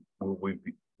we will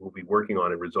be working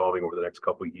on and resolving over the next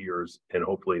couple of years, and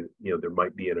hopefully, you know, there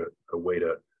might be a way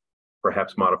to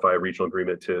perhaps modify a regional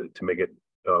agreement to make it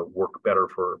work better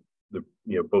for the,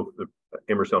 you know, both the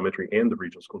Amherst Elementary and the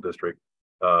regional school district.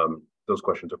 Those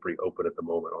questions are pretty open at the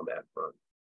moment on that front.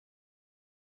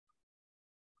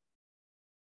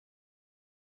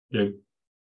 Okay,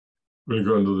 we're going to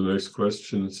go on to the next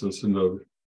question since another.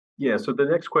 Yeah, so the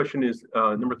next question is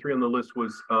number 3 on the list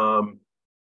was a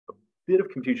bit of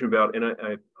confusion about, and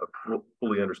I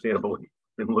fully understandable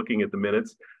in looking at the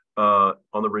minutes on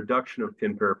the reduction of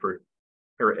 10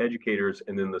 paraeducators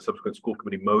and then the subsequent school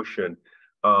committee motion.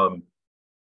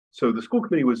 So the school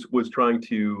committee was trying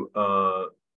to,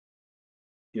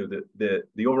 you know,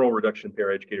 the overall reduction in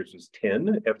paraeducators was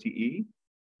 10 FTE.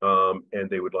 And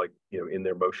they would like, you know, in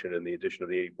their motion and the addition of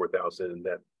the 84,000, and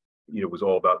that, you know, was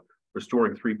all about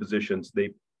restoring 3 positions.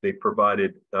 They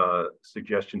provided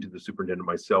suggestion to the superintendent and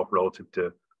myself relative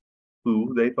to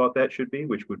who they thought that should be,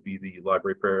 which would be the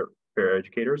library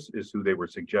paraeducators is who they were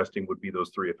suggesting would be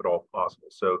those 3 if at all possible.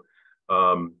 So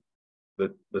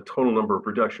the total number of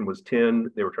reduction was 10.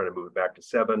 They were trying to move it back to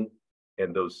 7,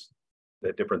 and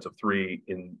that difference of 3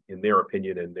 in their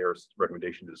opinion and their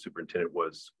recommendation to the superintendent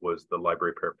was the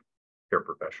library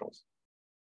paraprofessionals.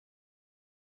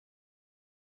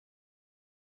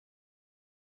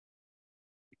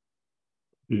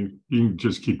 You can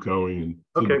just keep going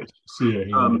and okay.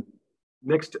 See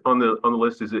next on the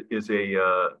list is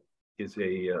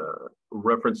a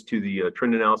reference to the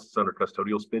trend analysis under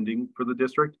custodial spending for the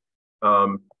district,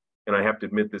 and I have to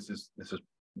admit this is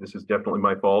definitely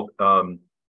my fault.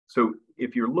 So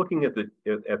if you're looking at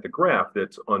the graph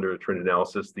that's under a trend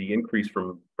analysis, the increase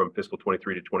from fiscal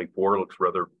 23 to 24 looks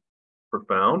rather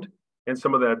profound, and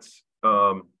some of that's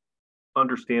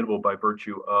understandable by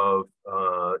virtue of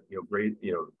great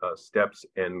steps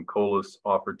and COLAs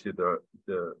offered to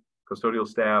the custodial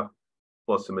staff,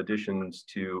 plus some additions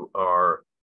to our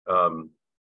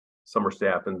summer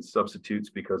staff and substitutes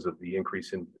because of the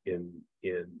increase in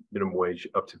minimum wage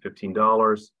up to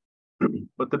 $15.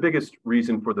 But the biggest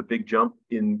reason for the big jump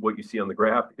in what you see on the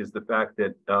graph is the fact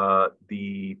that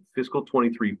the fiscal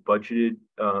 23 budgeted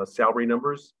salary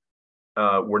numbers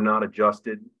were not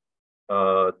adjusted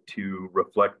to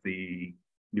reflect the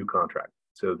new contract.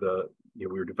 So we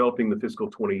were developing the fiscal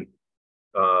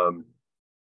 24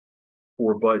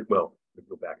 budget. Well, let me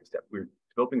go back a step. We were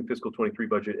developing the fiscal 23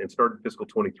 budget and started fiscal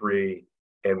 23,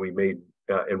 and we made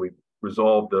and we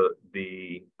resolved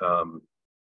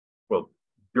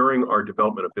during our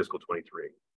development of fiscal 23,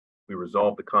 we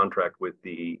resolved the contract with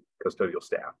the custodial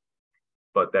staff,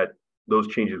 but those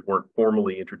changes weren't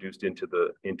formally introduced into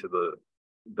the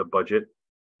budget.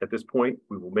 At this point,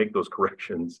 we will make those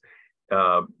corrections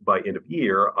by end of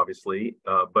year, obviously,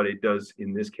 but it does,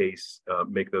 in this case,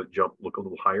 make the jump look a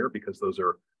little higher because those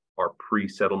are our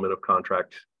pre-settlement of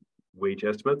contract wage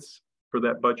estimates for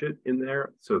that budget in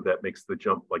there. So that makes the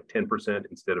jump like 10%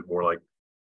 instead of more like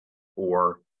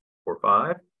 4 or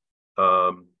 5.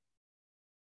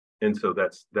 And so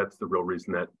that's the real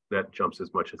reason that jumps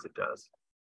as much as it does.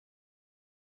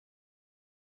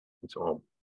 And so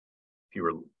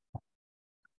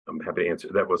I'm happy to answer.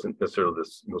 That wasn't necessarily the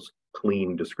most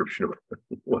clean description of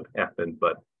what happened,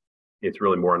 but it's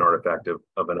really more an artifact of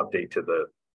an update to the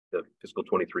fiscal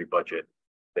 23 budget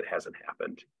that hasn't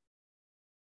happened.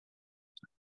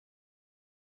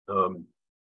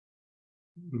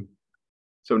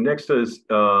 So next is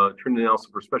trend analysis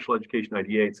for special education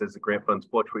IDA. It says the grant funds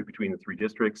fluctuate between the 3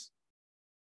 districts.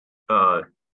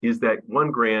 Is that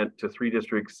one grant to 3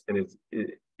 districts, and is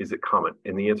it common?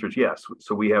 And the answer is yes.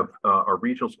 So we have our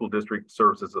regional school district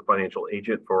serves as a financial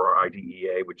agent for our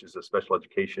IDEA, which is a special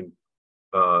education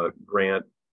grant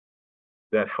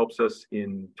that helps us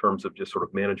in terms of just sort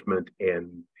of management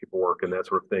and paperwork and that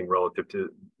sort of thing relative to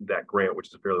that grant, which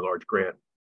is a fairly large grant.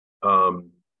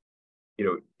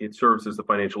 It serves as the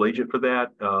financial agent for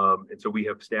that. And so we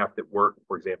have staff that work,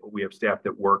 for example, we have staff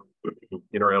that work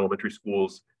in our elementary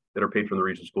schools that are paid from the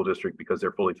regional school district because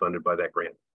they're fully funded by that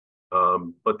grant.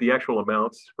 But the actual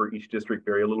amounts for each district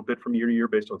vary a little bit from year to year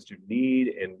based on student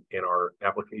need and our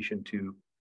application to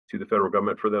the federal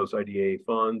government for those IDA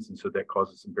funds. And so that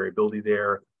causes some variability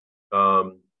there.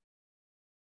 And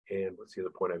what's the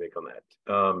other point I make on that?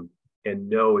 And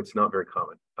no, it's not very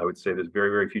common. I would say there's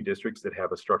very, very few districts that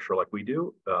have a structure like we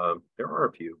do. There are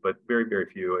a few, but very, very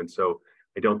few. And so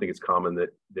I don't think it's common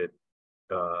that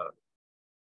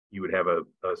you would have a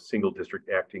single district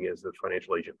acting as the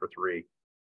financial agent for 3.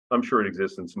 I'm sure it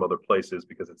exists in some other places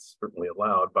because it's certainly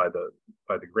allowed by the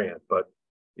grant, but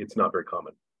it's not very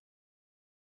common.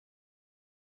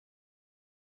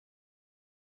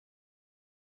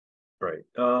 Right.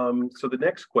 So the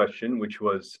next question, which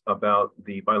was about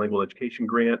the bilingual education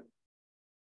grant,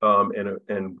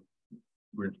 and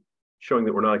we're showing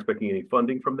that we're not expecting any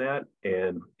funding from that,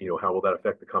 and how will that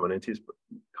affect the Comanantes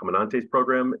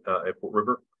program at Fort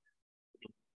River?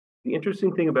 The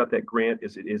interesting thing about that grant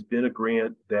is it has been a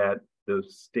grant that the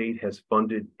state has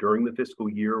funded during the fiscal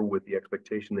year with the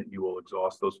expectation that you will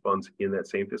exhaust those funds in that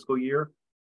same fiscal year.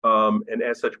 And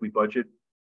as such, we budget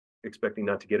expecting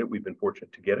not to get it. We've been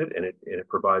fortunate to get it, and it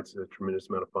provides a tremendous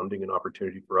amount of funding and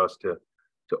opportunity for us to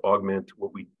augment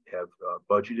what we have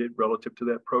budgeted relative to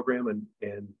that program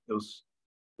and those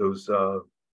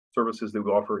services that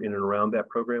we offer in and around that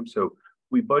program. So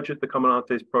we budget the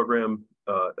Comanantes program,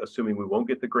 assuming we won't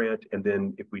get the grant, and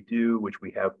then if we do, which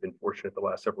we have been fortunate the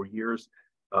last several years,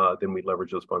 then we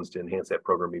leverage those funds to enhance that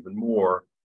program even more.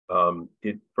 From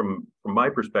my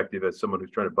perspective, as someone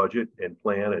who's trying to budget and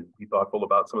plan and be thoughtful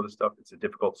about some of the stuff, it's a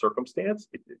difficult circumstance.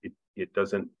 It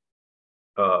doesn't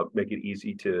make it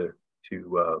easy to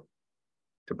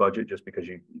budget just because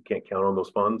you can't count on those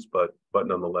funds, but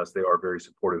nonetheless, they are very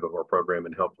supportive of our program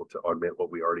and helpful to augment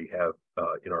what we already have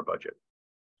in our budget.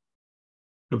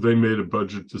 Have they made a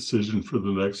budget decision for the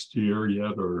next year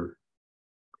yet, or?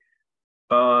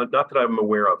 Not that I'm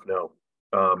aware of, no.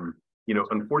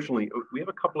 Unfortunately, we have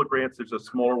a couple of grants. There's a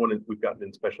smaller one that we've gotten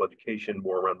in special education,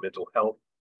 more around mental health,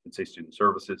 and say student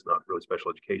services, not really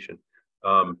special education.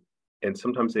 And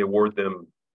sometimes they award them.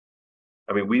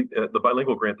 I mean, the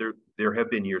bilingual grant, there have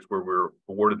been years where we're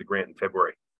awarded the grant in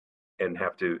February and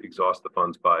have to exhaust the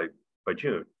funds by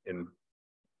June. And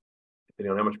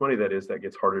depending on how much money that is, that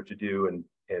gets harder to do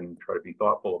and try to be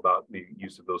thoughtful about the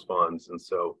use of those funds. And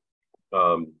so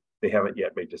they haven't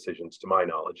yet made decisions, to my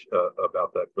knowledge,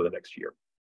 about that for the next year.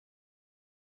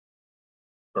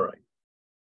 All right.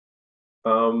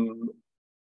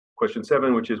 Question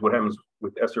 7, which is what happens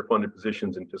with ESSER funded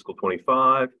positions in fiscal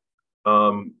 25.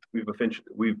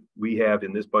 We have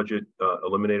in this budget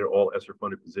eliminated all ESSER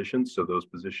funded positions, so those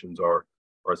positions are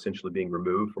essentially being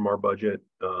removed from our budget,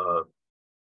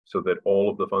 so that all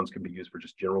of the funds can be used for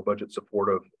just general budget support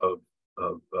of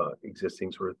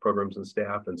existing sort of programs and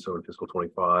staff. And so in fiscal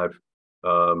 25,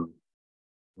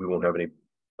 we won't have any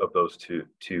of those to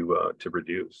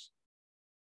reduce.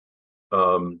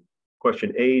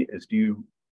 Question 8 is, do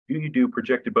you do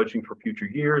projected budgeting for future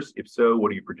years? If so, what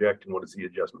do you project and what is the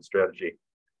adjustment strategy?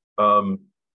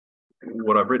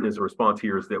 What I've written as a response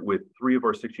here is that with 3 of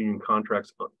our 6 union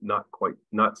contracts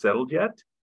not settled yet,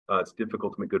 it's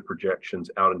difficult to make good projections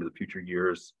out into the future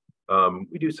years.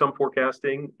 We do some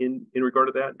forecasting in regard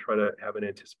to that and try to have an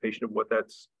anticipation of what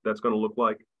that's going to look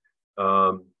like.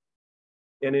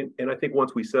 And I think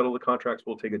once we settle the contracts,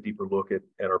 we'll take a deeper look at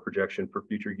our projection for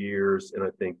future years. And I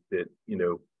think that, you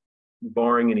know,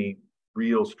 barring any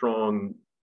real strong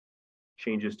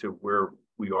changes to where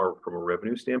we are from a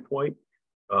revenue standpoint,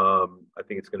 I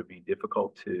think it's going to be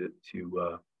difficult to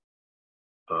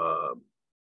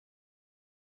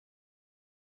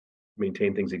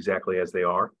maintain things exactly as they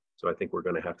are. So I think we're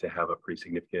going to have a pretty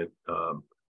significant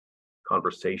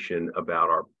conversation about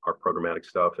our programmatic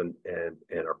stuff and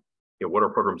our, you know, what our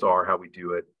programs are, how we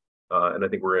do it. And I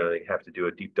think we're going to have to do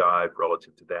a deep dive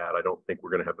relative to that. I don't think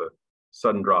we're going to have a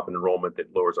sudden drop in enrollment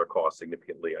that lowers our costs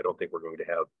significantly. I don't think we're going to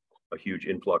have a huge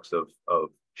influx of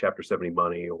Chapter 70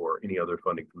 money or any other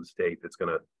funding from the state that's going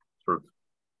to sort of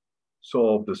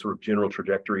solve the sort of general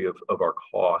trajectory of our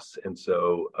costs. And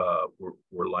so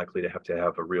we're likely to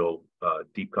have a real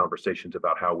deep conversations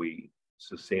about how we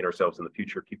sustain ourselves in the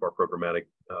future, keep our programmatic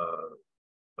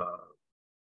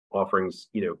offerings,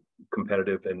 you know,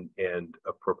 competitive and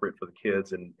appropriate for the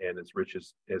kids and as rich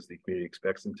as the community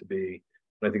expects them to be.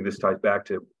 And I think this ties back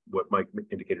to what Mike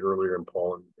indicated earlier and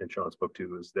Paul and Sean spoke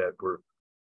to, is that we're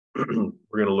going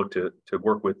to look to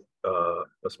work with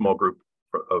a small group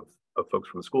of folks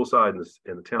from the school side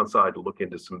and the town side to look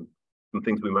into some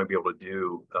things we might be able to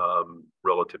do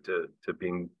relative to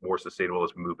being more sustainable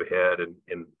as we move ahead,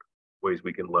 and ways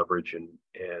we can leverage and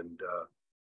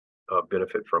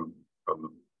benefit from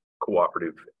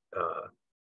cooperative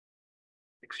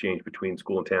exchange between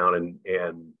school and town,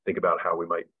 and think about how we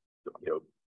might, you know,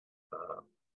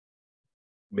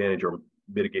 manage or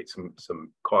mitigate some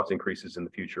cost increases in the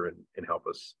future and help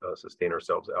us sustain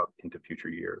ourselves out into future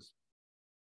years.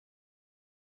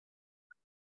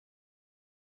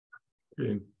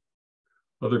 Okay.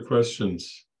 Other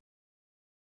questions?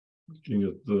 Looking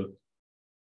at the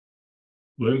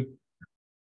Lynn.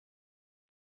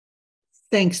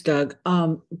 Thanks, Doug.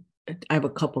 I have a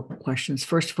couple of questions.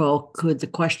 First of all, could the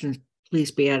questions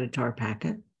please be added to our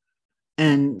packet?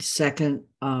 And second,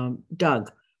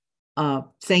 Doug,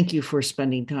 thank you for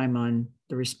spending time on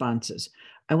the responses.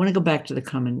 I want to go back to the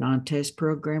Comandantes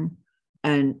program,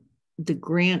 and the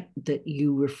grant that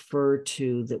you refer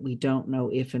to that we don't know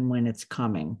if and when it's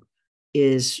coming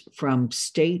is from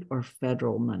state or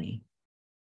federal money?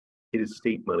 It is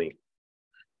state money.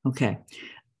 Okay.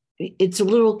 It's a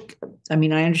little, I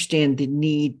mean, I understand the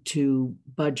need to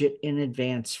budget in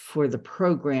advance for the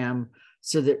program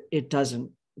so that it doesn't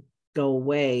go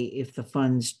away if the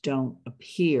funds don't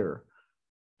appear.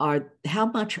 How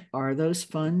much are those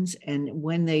funds? And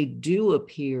when they do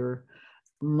appear,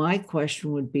 my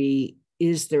question would be,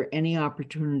 is there any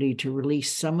opportunity to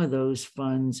release some of those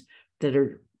funds that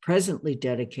are presently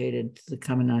dedicated to the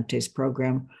Comandantes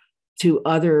program to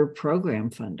other program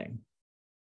funding?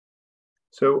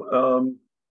 So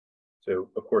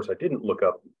of course, I didn't look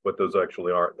up what those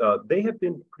actually are. They have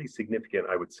been pretty significant,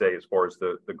 I would say, as far as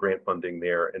the grant funding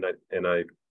there. And I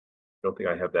don't think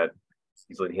I have that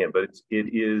easily in hand, but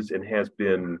it is and has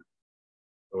been,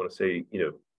 I want to say, you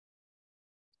know,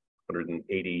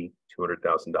 $180,000,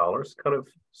 $200,000 kind of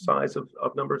size of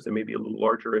numbers. They may be a little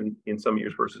larger in some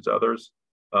years versus others.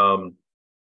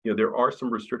 You know, there are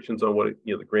some restrictions on what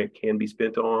the grant can be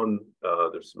spent on.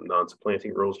 There's some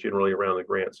non-supplanting rules generally around the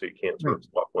grant, so you can't sort of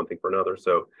swap one thing for another.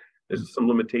 So there's some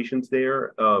limitations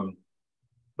there,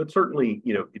 but certainly,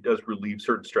 you know, it does relieve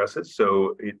certain stresses.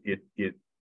 So it you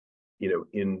know,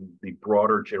 in the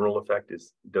broader general effect,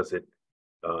 does it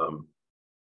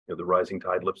you know, the rising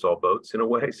tide lifts all boats in a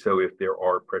way. So if there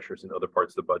are pressures in other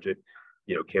parts of the budget,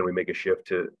 you know, can we make a shift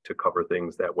to cover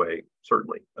things that way?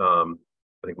 Certainly.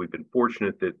 I think we've been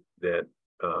fortunate that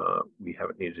we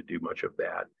haven't needed to do much of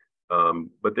that.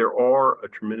 But there are a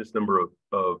tremendous number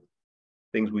of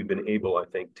things we've been able, I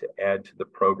think, to add to the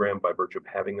program by virtue of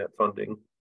having that funding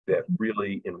that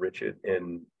really enrich it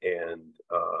and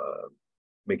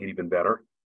make it even better.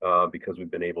 because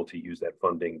we've been able to use that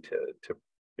funding to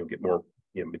get more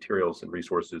materials and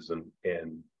resources and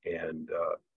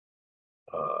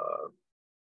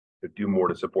to do more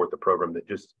to support the program. That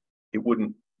just, it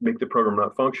wouldn't make the program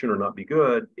not function or not be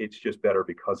good. It's just better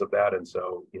because of that. And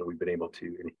so, we've been able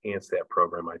to enhance that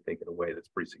program, I think, in a way that's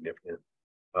pretty significant.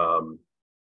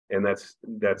 And that's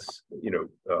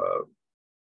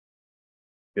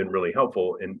been really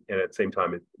helpful. And at the same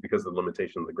time, because of the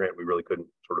limitation of the grant, we really couldn't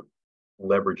sort of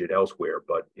leverage it elsewhere,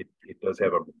 but it does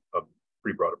have a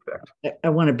pretty broad effect. I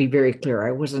want to be very clear.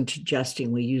 I wasn't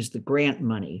suggesting we use the grant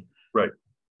money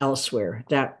elsewhere.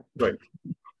 That right.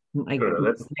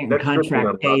 That's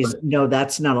contract days. No,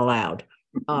 that's not allowed.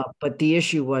 But the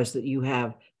issue was that you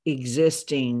have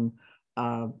existing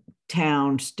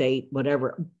town, state,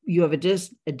 whatever. You have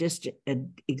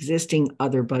existing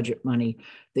other budget money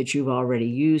that you've already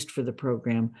used for the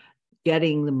program.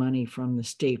 Getting the money from the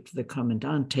state for the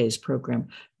Comandantes program,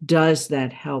 does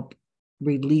that help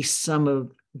release some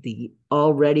of the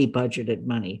already budgeted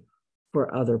money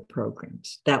for other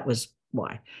programs? That was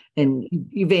why. And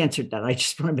you've answered that. I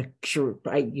just want to make sure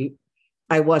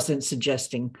I wasn't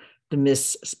suggesting the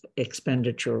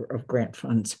mis-expenditure of grant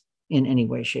funds in any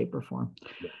way, shape, or form.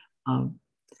 I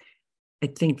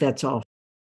think that's all.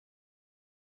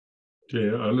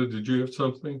 Yeah, Anna, did you have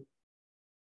something?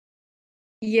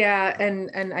 Yeah,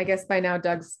 and I guess by now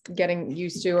Doug's getting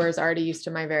used to or is already used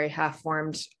to my very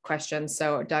half-formed questions.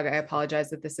 So Doug, I apologize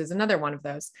that this is another one of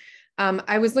those.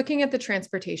 I was looking at the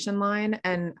transportation line,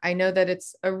 and I know that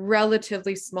it's a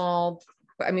relatively small,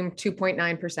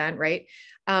 2.9%, right?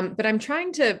 But I'm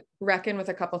trying to reckon with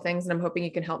a couple things, and I'm hoping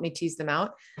you can help me tease them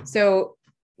out. So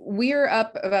we're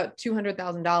up about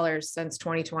 $200,000 since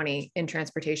 2020 in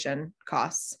transportation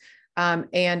costs.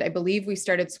 And I believe we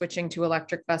started switching to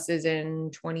electric buses in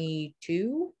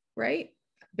 22, right?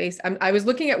 I was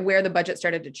looking at where the budget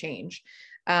started to change.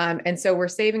 And so we're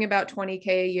saving about $20K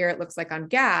a year, it looks like, on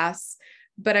gas,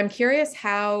 but I'm curious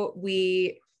how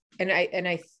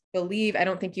I believe, I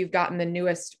don't think you've gotten the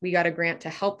newest, we got a grant to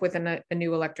help with a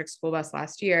new electric school bus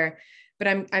last year, but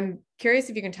I'm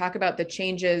curious if you can talk about the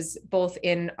changes both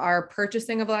in our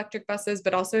purchasing of electric buses,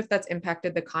 but also if that's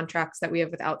impacted the contracts that we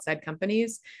have with outside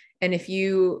companies. And if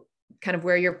you kind of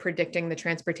where you're predicting the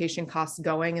transportation costs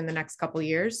going in the next couple of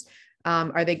years,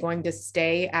 are they going to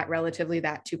stay at relatively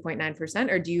that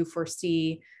 2.9%, or do you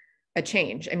foresee a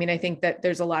change? I think that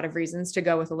there's a lot of reasons to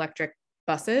go with electric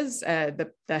buses,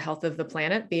 the health of the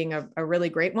planet being a really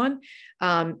great one.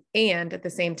 And at the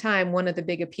same time, one of the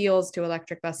big appeals to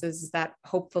electric buses is that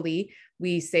hopefully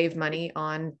we save money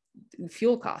on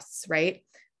fuel costs, right?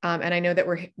 And I know that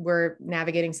we're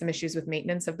navigating some issues with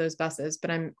maintenance of those buses,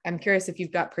 but I'm curious if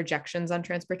you've got projections on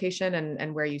transportation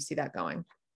and where you see that going,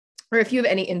 or if you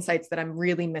have any insights that I'm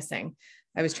really missing.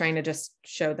 I was trying to just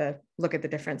look at the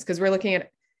difference, because we're looking at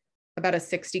about a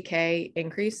 $60K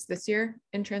increase this year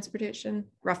in transportation,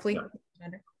 roughly. Yeah.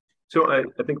 So I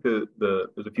think there's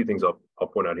a few things I'll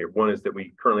point out here. One is that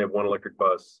we currently have one electric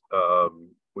bus,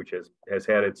 which has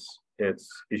had its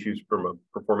issues from a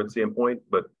performance standpoint,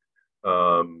 but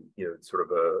it's sort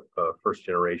of a first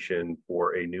generation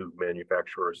for a new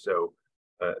manufacturer. So,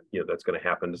 that's going to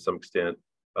happen to some extent.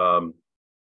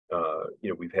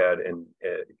 We've had, and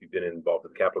if you've been involved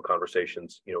with capital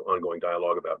conversations, ongoing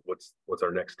dialogue about what's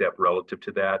our next step relative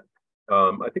to that.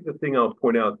 I think the thing I'll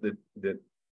point out that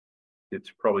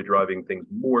it's probably driving things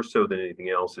more so than anything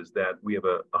else is that we have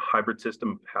a hybrid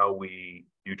system of how we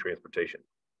do transportation.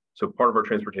 So part of our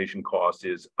transportation cost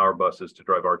is our buses to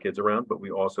drive our kids around, but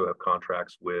we also have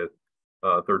contracts with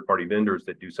third-party vendors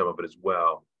that do some of it as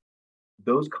well.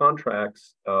 Those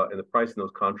contracts and the price in those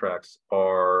contracts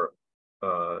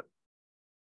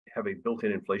have a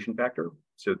built-in inflation factor.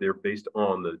 So they're based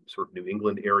on the sort of New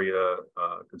England area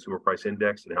consumer price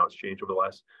index and how it's changed over the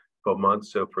last 12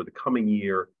 months. So for the coming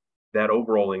year, that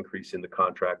overall increase in the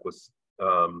contract was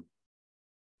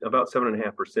about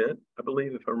 7.5%, I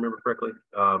believe, if I remember correctly.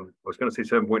 I was going to say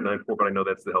 7.94, but I know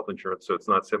that's the health insurance, so it's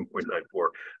not 7.94. I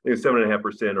think it's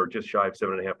 7.5% or just shy of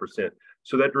 7.5%.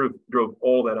 So that drove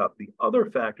all that up. The other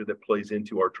factor that plays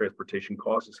into our transportation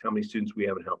costs is how many students we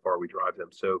have and how far we drive them.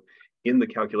 So in the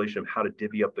calculation of how to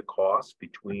divvy up the costs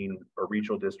between our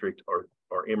regional district, our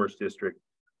Amherst district,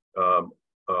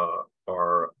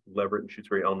 our Leverett and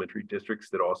Shutesbury elementary districts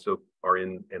that also are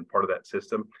in and part of that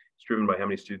system, it's driven by how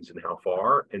many students and how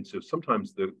far. And so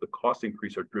sometimes the cost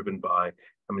increase are driven by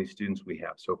how many students we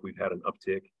have. So if we've had an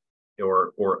uptick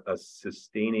or a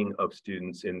sustaining of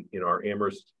students in our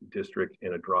Amherst district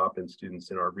and a drop in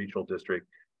students in our regional district,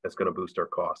 that's going to boost our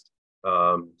cost.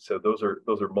 So those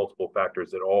are multiple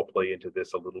factors that all play into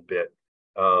this a little bit.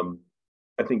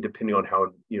 I think depending on how,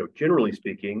 generally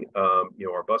speaking,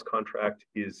 our bus contract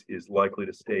is likely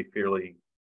to stay fairly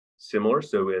similar.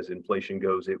 So as inflation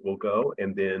goes, it will go.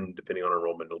 And then depending on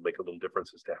enrollment, it'll make a little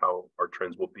difference as to how our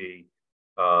trends will be.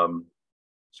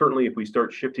 Certainly, if we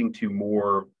start shifting to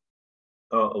more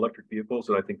electric vehicles,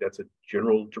 and I think that's a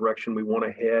general direction we want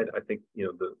to head. I think,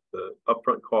 the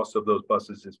upfront cost of those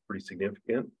buses is pretty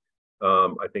significant.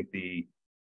 I think the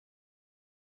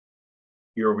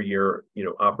year-over-year,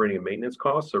 operating and maintenance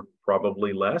costs are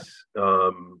probably less,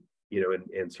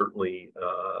 and certainly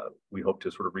we hope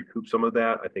to sort of recoup some of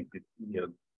that. I think that,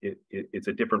 it's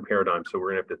a different paradigm. So we're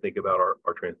gonna have to think about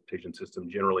our transportation system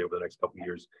generally over the next couple of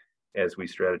years as we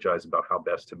strategize about how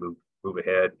best to move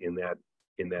ahead in that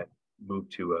move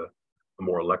to a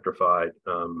more electrified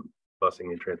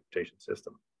busing and transportation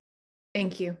system.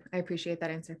 Thank you. I appreciate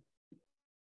that answer.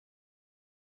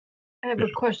 I have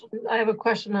a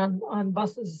question on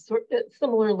buses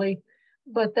similarly,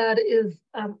 but that is,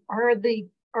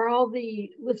 are all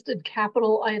the listed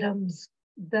capital items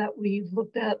that we've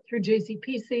looked at through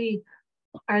JCPC,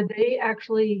 are they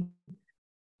actually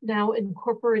now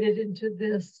incorporated into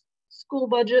this school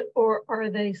budget, or are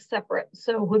they separate?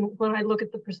 So when I look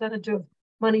at the percentage of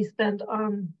money spent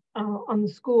on the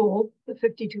school, the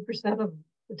 52% of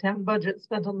the town budget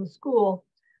spent on the school,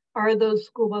 are those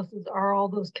school buses, are all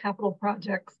those capital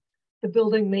projects, the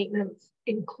building maintenance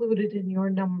included in your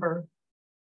number?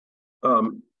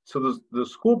 So the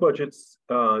school budgets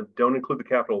don't include the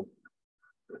capital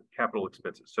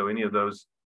expenses. So any of those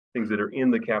things that are in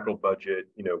the capital budget,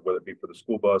 whether it be for the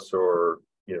school bus or,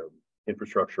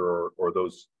 infrastructure or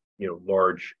those,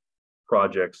 large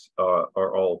projects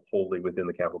are all wholly within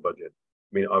the capital budget.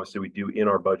 I mean, obviously we do in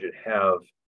our budget have,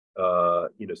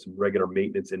 some regular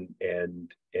maintenance and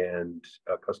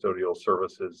custodial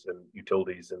services and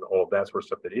utilities and all of that sort of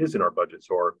stuff that is in our budget.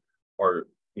 So our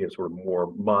sort of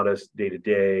more modest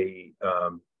day-to-day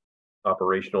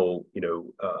operational,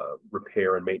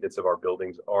 repair and maintenance of our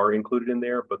buildings are included in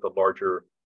there, but the larger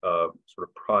sort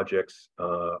of projects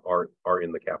are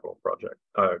in the capital budget,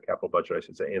 I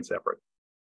should say, and separate.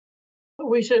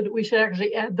 We should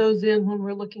actually add those in when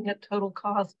we're looking at total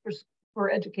cost for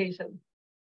education.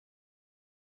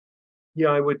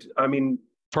 Yeah, I mean,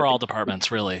 for all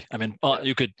departments, really. I mean,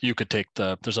 you could take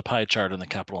there's a pie chart in the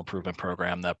capital improvement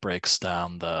program that breaks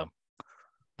down the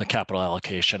capital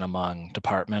allocation among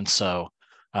departments. So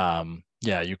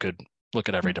yeah, you could look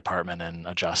at every department and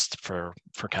adjust for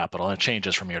capital, and it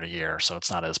changes from year to year. So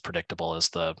it's not as predictable as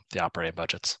the operating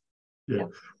budgets. Yeah,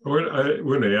 I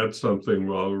want to add something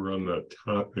while we're on that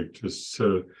topic, just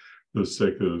for the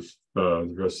sake of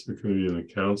the rest of the committee and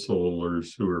the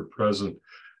councilors who are present.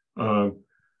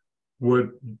 What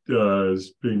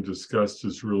is being discussed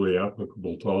is really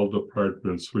applicable to all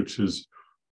departments, which is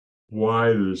why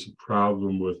there's a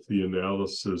problem with the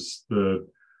analysis that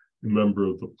a member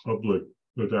of the public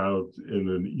put out in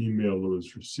an email that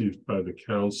was received by the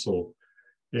council,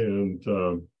 and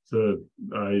that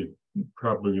I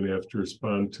probably going to have to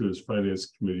respond to as finance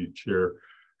committee chair,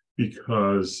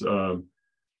 because for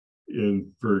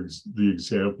the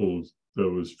example that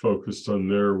was focused on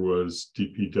there was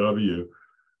DPW.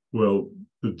 Well,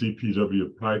 the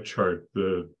DPW pie chart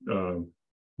that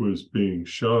was being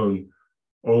shown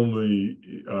only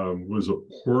was a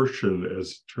portion,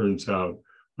 as it turns out,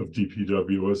 of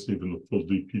DPW. It wasn't even the full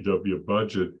DPW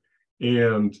budget,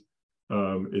 and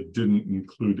it didn't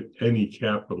include any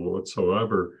capital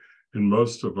whatsoever. And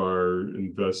most of our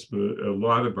investment, a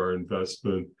lot of our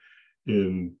investment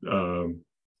in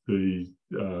the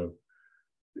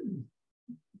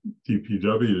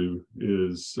DPW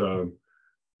is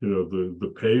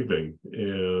the paving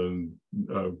and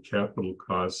capital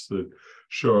costs that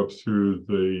show up through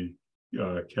the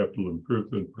capital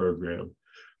improvement program.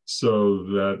 So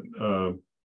that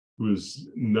was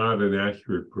not an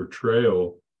accurate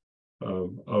portrayal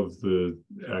of the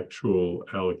actual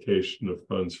allocation of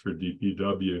funds for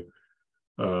DPW,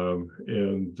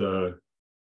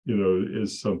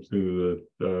 is something that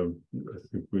I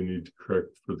think we need to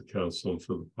correct for the council and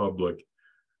for the public.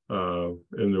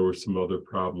 And there were some other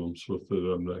problems with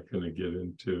it I'm not going to get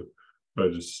into.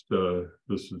 This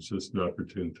is just an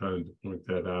opportune time to point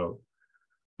that out.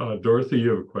 Dorothy, you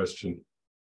have a question.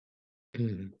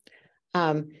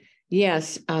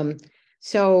 Yes.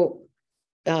 So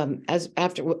as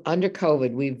under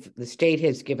COVID, the state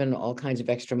has given all kinds of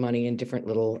extra money in different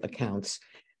little accounts.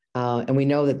 And we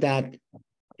know that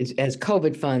is, as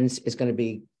COVID funds is going to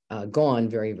be gone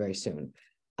very, very soon.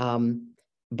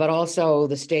 But also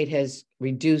the state has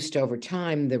reduced over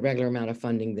time the regular amount of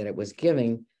funding that it was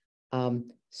giving.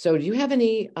 So do you have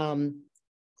any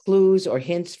clues or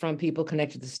hints from people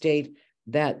connected to the state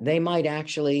that they might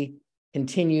actually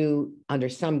continue under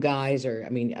some guise, or, I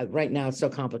mean, right now it's so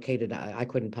complicated, I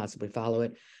couldn't possibly follow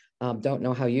it. Don't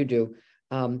know how you do.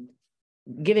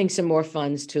 Giving some more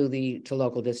funds to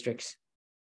local districts.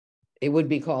 It would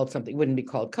be called something, it wouldn't be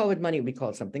called COVID money, it would be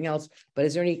called something else. But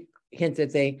is there any hint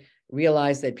that they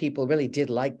realized that people really did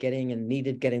like getting and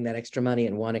needed getting that extra money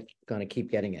and going to keep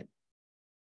getting it?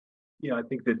 Yeah, I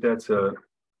think that's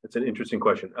an interesting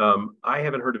question. I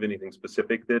haven't heard of anything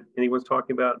specific that anyone's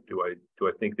talking about. Do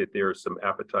I think that there's some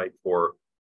appetite for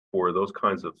those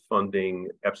kinds of funding?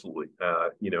 Absolutely.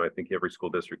 I think every school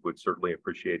district would certainly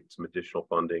appreciate some additional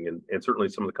funding, and certainly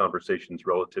some of the conversations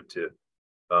relative to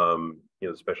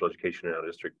the special education and out of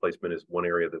district placement is one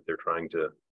area that they're trying to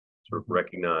sort of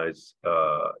recognize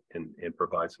and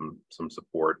provide some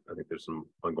support. I think there's some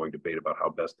ongoing debate about how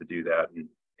best to do that and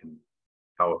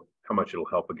how much it'll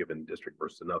help a given district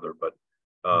versus another. But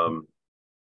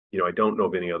I don't know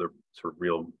of any other sort of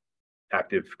real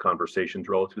active conversations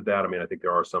relative to that. I mean, I think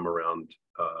there are some around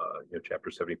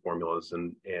Chapter 70 formulas,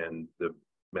 and the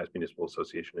Mass Municipal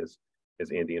Association,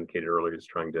 as Andy indicated earlier, is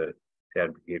trying to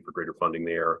advocate for greater funding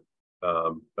there.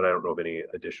 But I don't know of any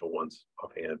additional ones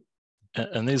offhand.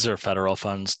 And these are federal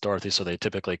funds, Dorothy, so they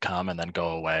typically come and then go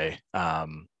away.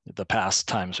 The past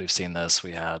times we've seen this,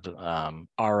 we had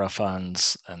ARA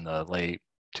funds in the late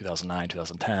 2009,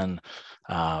 2010.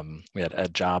 We had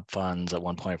Ed Job funds at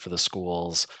one point for the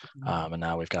schools, and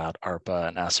now we've got ARPA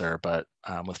and ESSER. But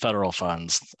with federal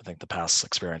funds, I think the past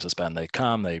experience has been they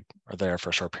come, they are there for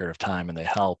a short period of time, and they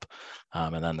help,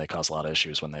 and then they cause a lot of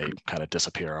issues when they kind of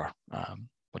disappear,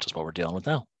 which is what we're dealing with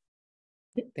now.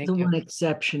 The one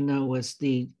exception, though, was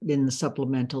in the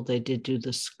supplemental, they did do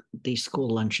the school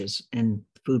lunches and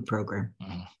food program.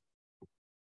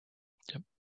 Yep.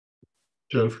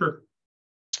 Jennifer?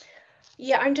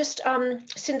 Yeah, I'm just,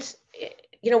 since,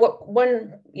 and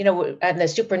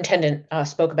the superintendent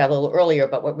spoke about a little earlier,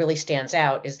 but what really stands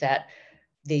out is that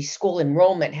the school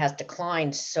enrollment has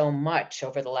declined so much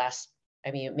over the last,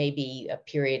 it may be a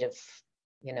period of,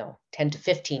 10 to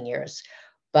 15 years.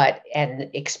 And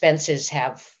expenses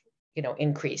have,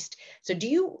 increased. So do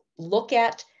you look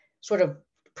at sort of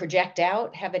project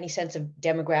out, have any sense of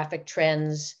demographic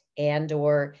trends, and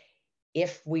or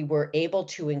if we were able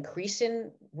to increase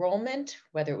enrollment,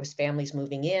 whether it was families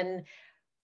moving in,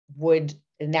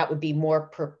 and that would be more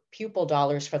per pupil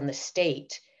dollars from the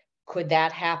state, could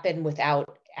that happen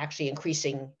without actually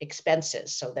increasing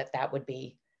expenses, so that would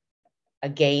be a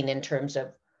gain in terms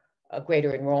of a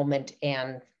greater enrollment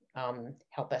and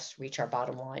help us reach our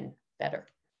bottom line better?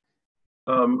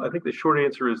 I think the short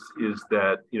answer is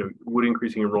that, would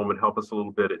increasing enrollment help us a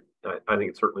little bit? I think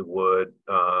it certainly would.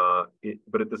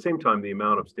 But at the same time, the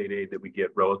amount of state aid that we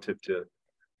get relative to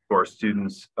our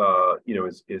students,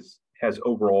 has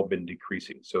overall been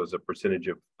decreasing. So as a percentage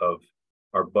of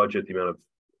our budget, the amount of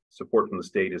support from the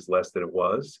state is less than it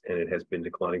was, and it has been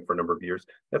declining for a number of years.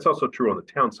 That's also true on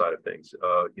the town side of things.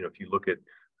 If you look at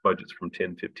budgets from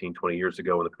 10, 15, 20 years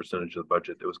ago, and the percentage of the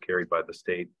budget that was carried by the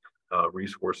state,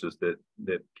 resources that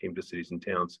came to cities and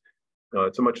towns,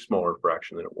 it's a much smaller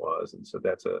fraction than it was. And so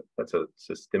that's a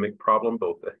systemic problem,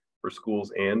 both for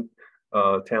schools and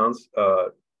towns,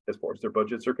 as far as their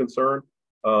budgets are concerned.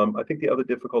 I think the other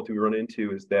difficulty we run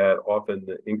into is that often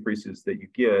the increases that you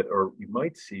get, or you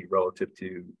might see relative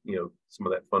to, some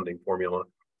of that funding formula,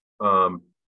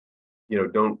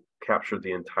 don't capture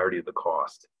the entirety of the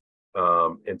cost.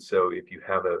 And so if you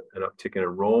have an uptick in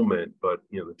enrollment, but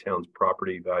the town's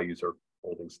property values are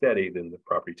holding steady, then the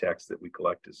property tax that we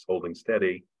collect is holding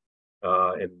steady.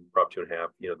 And Prop 2.5,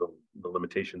 the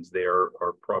limitations there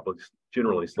are probably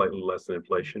generally slightly less than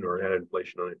inflation, or at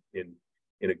inflation in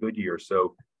a good year.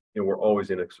 So we're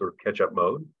always in a sort of catch-up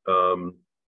mode.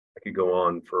 I could go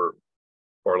on for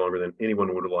far longer than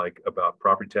anyone would like about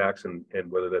property tax and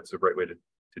whether that's the right way to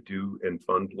do and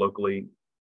fund locally.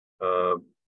 Our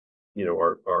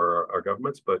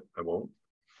governments, but I won't.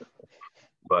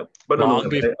 But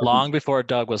long before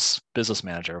Doug was business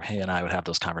manager, he and I would have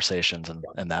those conversations in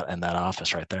that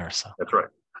office right there. So that's right.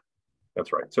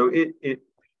 So it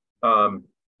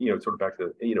sort of back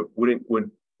to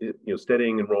would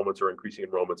steadying enrollments or increasing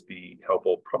enrollments be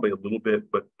helpful? Probably a little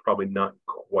bit, but probably not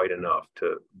quite enough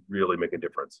to really make a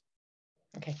difference.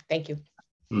 Okay, thank you.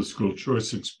 The school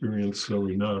choice experience, so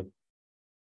we know.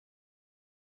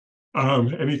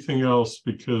 Anything else?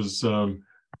 Because in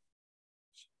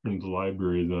the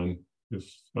library, then, if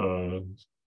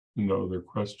no other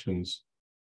questions.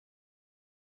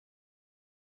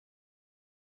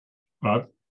 Bob?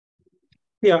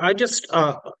 Yeah, I just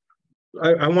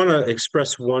I want to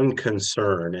express one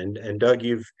concern, and Doug,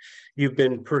 you've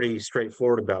been pretty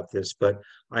straightforward about this, but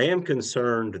I am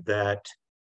concerned that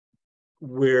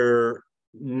we're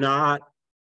not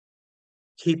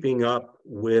keeping up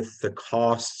with the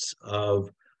costs of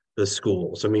the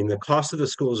schools. I mean, the cost of the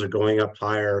schools are going up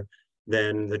higher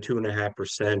than the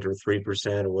 2.5% or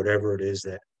 3% or whatever it is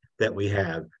that we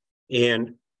have.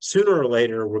 And sooner or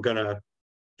later, we're going to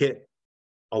hit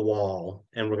a wall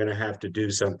and we're going to have to do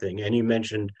something. And you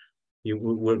mentioned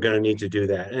we're going to need to do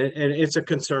that. And it's a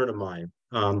concern of mine.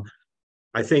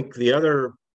 I think the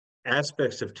other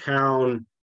aspects of town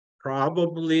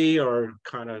probably are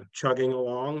kind of chugging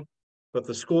along, but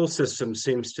the school system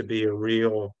seems to be a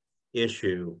real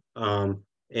issue.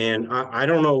 And I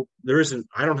don't know,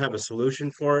 I don't have a solution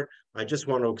for it. I just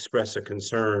want to express a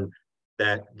concern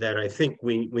that I think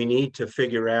we need to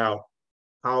figure out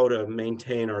how to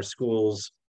maintain our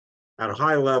schools at a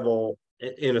high level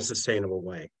in a sustainable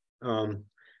way.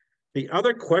 The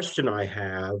other question I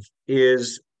have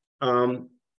is,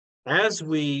 as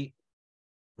we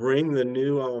bring the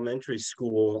new elementary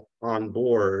school on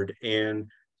board and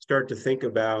start to think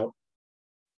about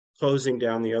closing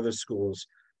down the other schools,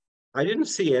 I didn't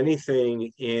see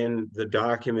anything in the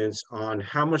documents on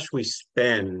how much we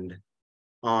spend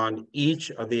on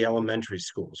each of the elementary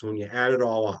schools. When you add it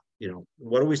all up,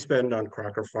 what do we spend on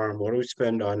Crocker Farm? What do we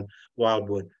spend on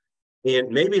Wildwood? And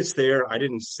maybe it's there, I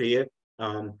didn't see it.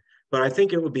 But I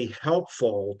think it would be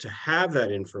helpful to have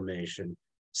that information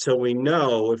so we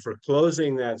know if we're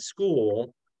closing that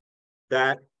school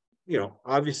that,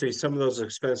 obviously some of those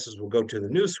expenses will go to the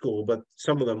new school, but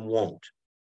some of them won't.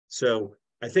 So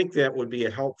I think that would be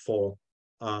a helpful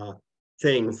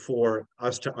thing for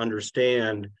us to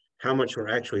understand how much we're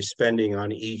actually spending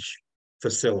on each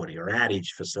facility or at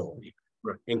each facility,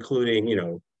 right,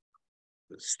 including,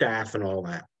 staff and all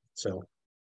that. So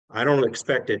I don't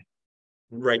expect it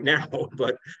right now,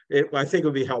 but I think it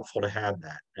would be helpful to have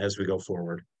that as we go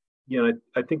forward. Yeah,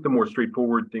 I think the more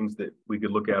straightforward things that we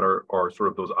could look at are sort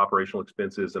of those operational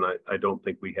expenses. And I don't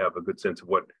think we have a good sense of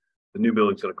what the new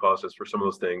building's going to cost us for some of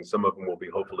those things. Some of them will be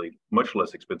hopefully much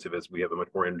less expensive as we have a much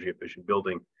more energy efficient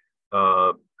building.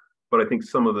 But I think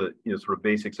some of the sort of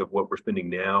basics of what we're spending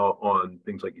now on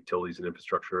things like utilities and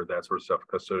infrastructure, that sort of stuff,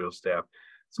 custodial staff.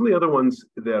 Some of the other ones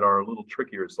that are a little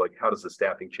trickier is like, how does the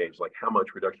staffing change? Like, how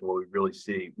much reduction will we really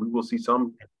see? We will see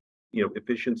some,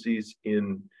 efficiencies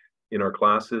in our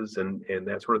classes and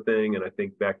that sort of thing. And I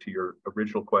think back to your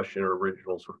original question or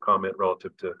original sort of comment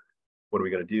relative to what are we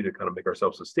going to do to kind of make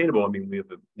ourselves sustainable? I mean, we have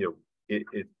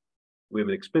we have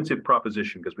an expensive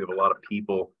proposition because we have a lot of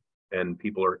people and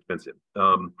people are expensive.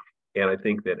 And I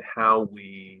think that how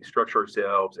we structure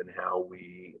ourselves and how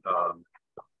we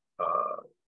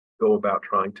go about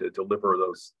trying to deliver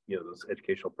those, those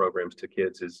educational programs to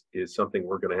kids is something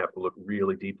we're going to have to look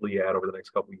really deeply at over the next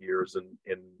couple of years.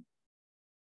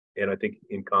 And I think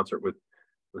in concert with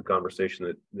the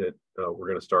conversation that we're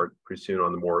going to start pretty soon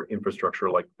on the more infrastructure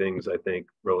like things, I think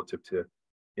relative to,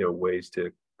 ways to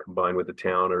combine with the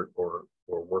town or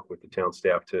work with the town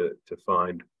staff to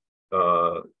find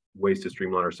ways to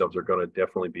streamline ourselves are going to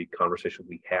definitely be conversations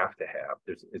we have to have.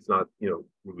 It's not,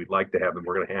 we'd like to have them.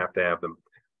 We're going to have them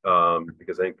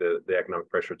because I think the economic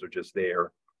pressures are just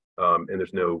there. And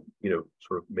there's no,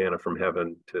 sort of manna from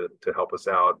heaven to help us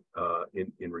out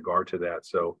in regard to that.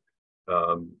 So,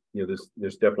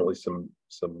 there's definitely some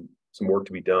work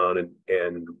to be done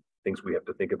and things we have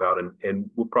to think about. And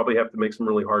we'll probably have to make some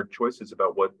really hard choices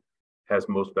about what has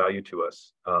most value to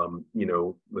us,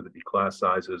 whether it be class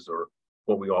sizes or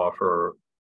what we offer,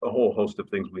 a whole host of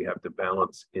things we have to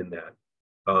balance in that.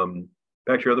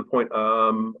 Back to your other point,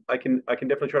 I can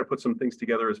definitely try to put some things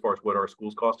together as far as what our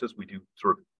schools cost us. We do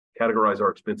sort of categorize our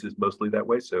expenses mostly that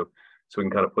way. So we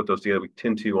can kind of put those together. We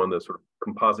tend to, on the sort of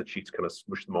composite sheets, kind of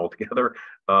smush them all together.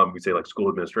 We say like school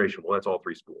administration. Well, that's all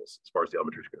three schools as far as the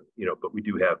elementary school, but we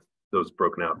do have those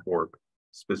broken out more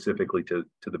specifically to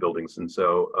the buildings. And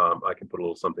so I can put a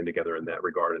little something together in that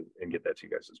regard and get that to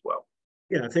you guys as well.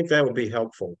 Yeah, I think that would be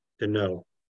helpful to know.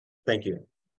 Thank you.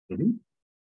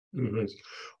 Mm-hmm.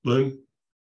 Lynn?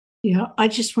 Yeah, I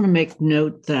just want to make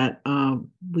note that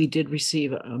we did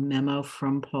receive a memo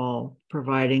from Paul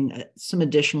providing some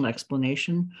additional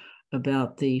explanation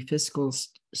about the fiscal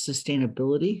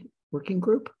sustainability working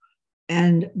group,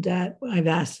 and that I've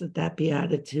asked that be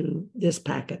added to this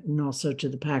packet and also to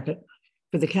the packet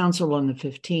for the council on the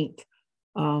 15th.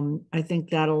 I think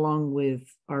that along with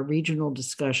our regional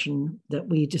discussion that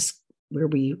where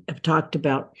we have talked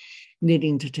about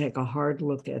needing to take a hard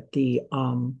look at the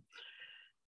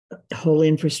whole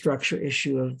infrastructure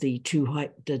issue of the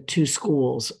two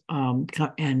schools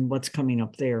and what's coming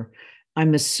up there.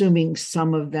 I'm assuming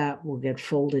some of that will get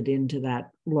folded into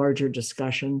that larger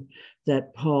discussion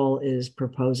that Paul is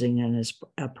proposing and has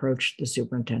approached the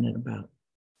superintendent about.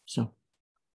 So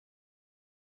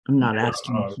I'm not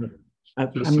asking.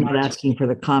 I'm not asking for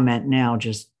the comment now.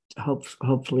 Just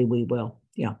hopefully we will.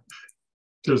 Yeah.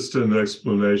 Just an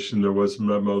explanation. There was a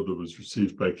memo that was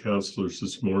received by counselors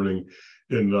this morning,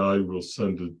 and I will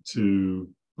send it to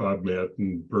Bob, Matt,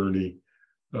 and Bernie,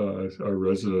 our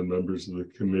resident members of the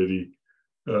committee,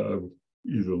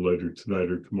 either later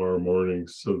tonight or tomorrow morning,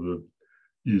 so that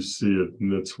you see it.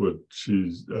 And that's what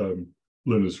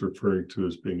Lynn is referring to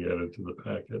as being added to the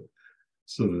packet,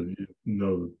 so that you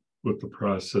know what the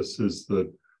process is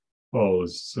that Paul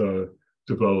is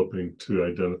developing to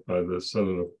identify this. I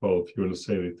don't know, Paul, if you want to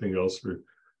say anything else or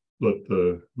let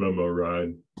the memo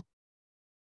ride.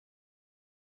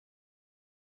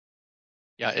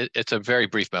 Yeah, it's a very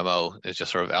brief memo. It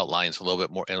just sort of outlines a little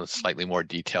bit more in slightly more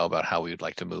detail about how we would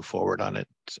like to move forward on it.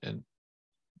 And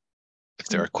if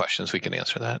there are questions, we can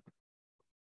answer that.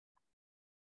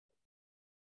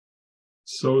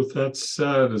 So with that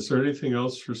said, is there anything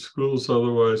else for schools?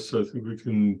 Otherwise, I think we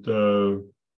can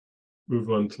move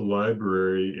on to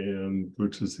library, and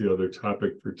which is the other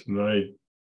topic for tonight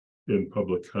in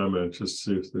public comment, just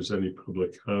see if there's any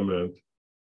public comment.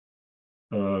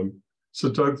 So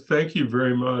Doug, thank you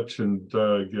very much. And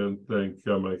again, thank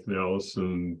Mike and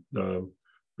Allison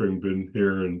for being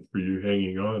here and for you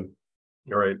hanging on.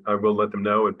 All right, I will let them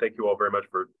know. And thank you all very much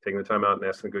for taking the time out and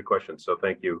asking good questions. So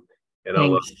thank you. And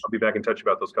I'll be back in touch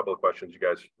about those couple of questions you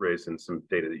guys raised and some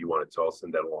data that you wanted. So I'll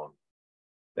send that along.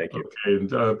 Thank you. Okay,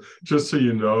 and just so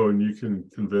you know, and you can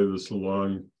convey this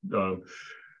along,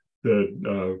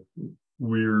 that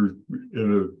we're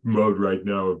in a mode right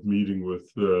now of meeting with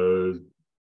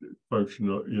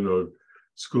functional,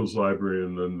 schools, library,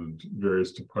 and then the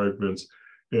various departments.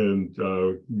 And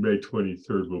May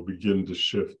 23rd, we'll begin to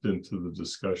shift into the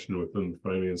discussion within the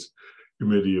Finance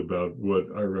Committee about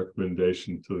what our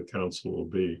recommendation to the council will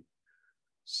be.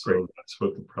 So great. That's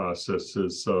what the process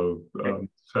is. So the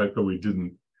fact that we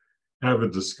didn't have a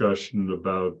discussion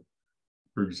about,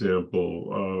 for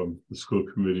example, the school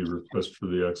committee request for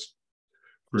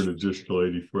an additional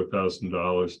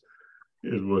 $84,000.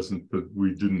 It wasn't that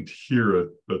we didn't hear it,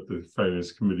 but the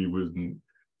Finance Committee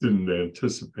didn't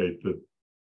anticipate that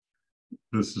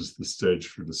this is the stage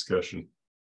for discussion.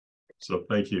 So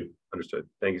thank you. Understood.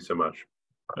 Thank you so much.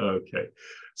 Okay,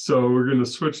 so we're going to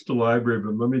switch to library,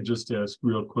 but let me just ask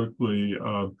real quickly.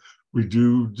 We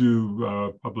do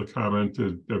public comment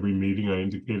at every meeting. I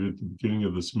indicated at the beginning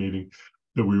of this meeting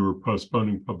that we were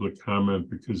postponing public comment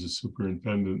because the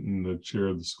superintendent and the chair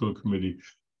of the school committee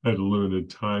had a limited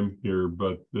time here,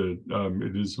 but that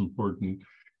it is important.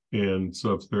 And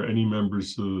so if there are any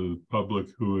members of the public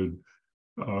who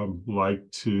would like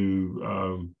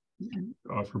to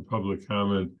offer public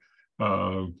comment,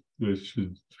 they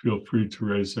should feel free to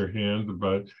raise their hand.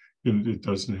 But it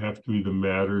doesn't have to be the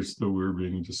matters that we're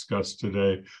being discussed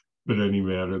today, but any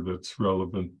matter that's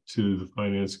relevant to the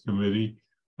Finance Committee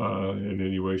in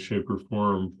any way, shape, or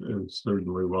form is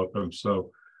certainly welcome. So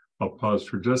I'll pause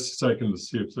for just a second to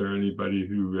see if there are anybody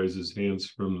who raises hands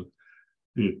from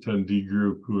the attendee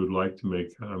group who would like to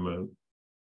make comment.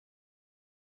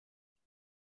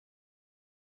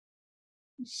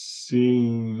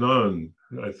 Seeing none,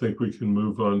 I think we can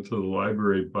move on to the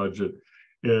library budget.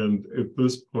 And at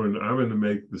this point, I'm going to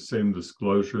make the same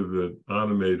disclosure that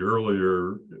Anna made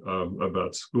earlier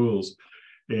about schools.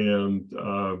 And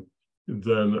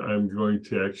then I'm going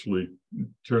to actually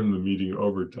turn the meeting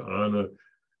over to Anna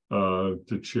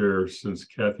to chair, since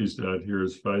Kathy's not here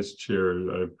as vice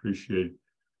chair. I appreciate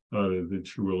Anna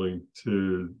that you're willing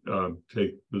to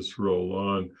take this role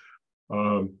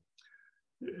on.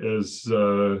 As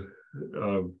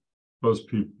most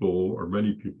people or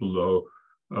many people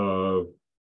know,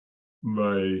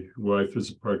 my wife is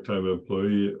a part-time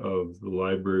employee of the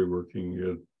library, working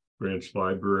at Branch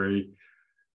Library.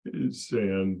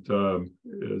 And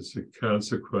as a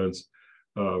consequence,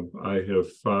 I have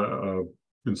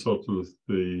consulted with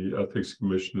the Ethics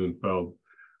Commission and filed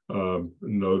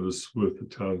notice with the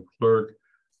town clerk,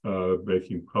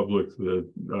 making public that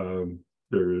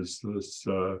there is this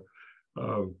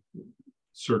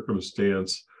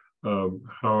circumstance.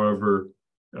 However,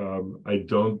 I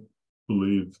don't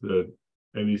believe that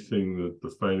anything that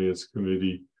the Finance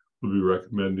Committee will be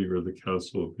recommending or the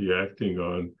council will be acting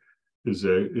on is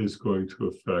going to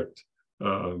affect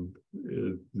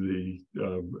the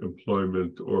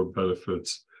employment or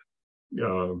benefits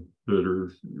that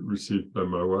are received by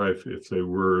my wife. If they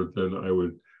were, then I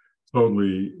would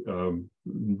totally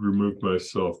remove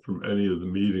myself from any of the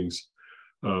meetings.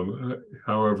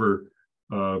 However,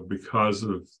 because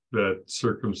of that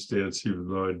circumstance, even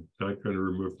though I'm not going to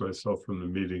remove myself from the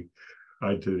meeting,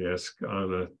 I did ask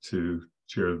Anna to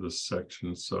chair this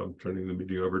section, so I'm turning the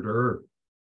meeting over to her.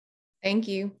 Thank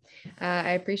you.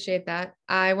 I appreciate that.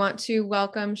 I want to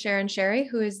welcome Sharon Sherry,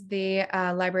 who is the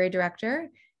library director.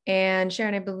 And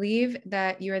Sharon, I believe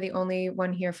that you are the only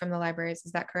one here from the libraries.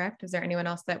 Is that correct? Is there anyone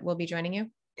else that will be joining you?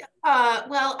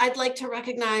 Well, I'd like to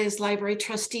recognize library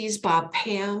trustees Bob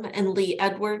Pam and Lee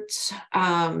Edwards.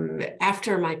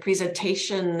 After my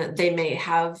presentation, they may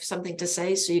have something to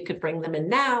say, so you could bring them in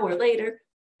now or later,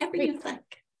 whatever you think.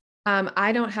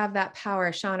 I don't have that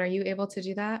power. Sean, are you able to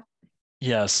do that?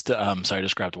 Yes. Sorry, I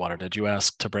just grabbed water. Did you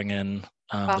ask to bring in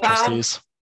the trustees?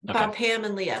 Bob Pam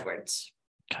and Lee Edwards.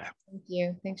 Okay. Thank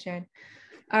you. Thanks, Sharon.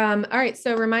 All right,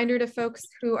 so reminder to folks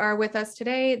who are with us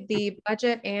today, the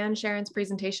budget and Sharon's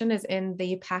presentation is in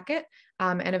the packet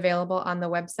and available on the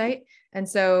website. And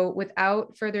so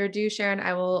without further ado, Sharon,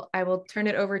 I will turn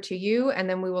it over to you, and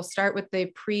then we will start with the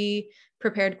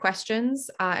pre-prepared questions,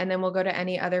 and then we'll go to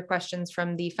any other questions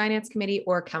from the Finance Committee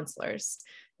or counselors,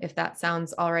 if that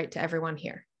sounds all right to everyone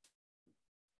here.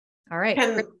 All right.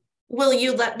 And will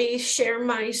you let me share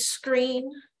my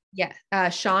screen? Yeah,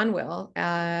 Sean will,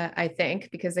 I think,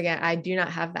 because again, I do not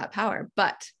have that power,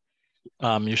 but.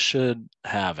 You should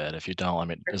have it. If you don't, let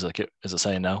me, is it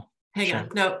saying no? Hang on,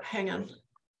 no, hang on.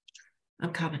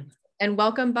 I'm coming. And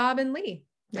welcome, Bob and Lee.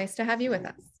 Nice to have you with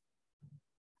us.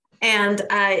 And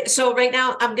so right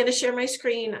now I'm going to share my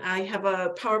screen. I have a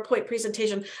PowerPoint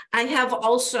presentation. I have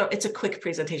also, it's a quick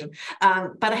presentation,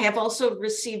 but I have also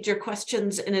received your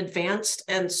questions in advance.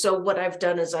 And so what I've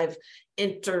done is I've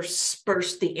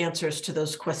interspersed the answers to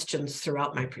those questions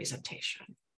throughout my presentation.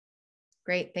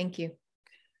 Great, thank you.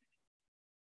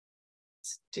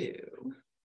 Let's do.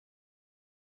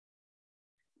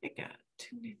 I got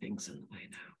too many things in the way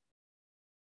now.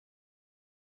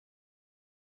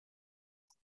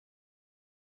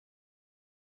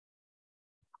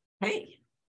 Hey,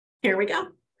 here we go.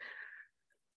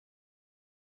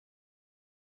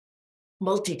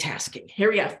 Multitasking.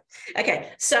 Here we go. Okay,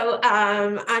 so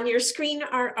on your screen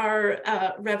are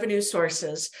our revenue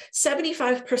sources.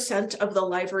 75% of the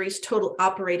library's total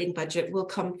operating budget will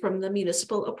come from the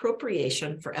municipal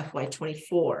appropriation for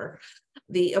FY24.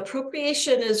 The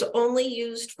appropriation is only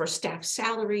used for staff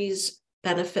salaries,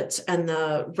 benefits, and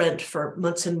the rent for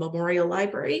Munson Memorial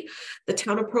Library. The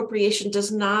town appropriation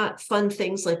does not fund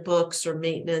things like books or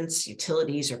maintenance,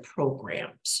 utilities, or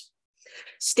programs.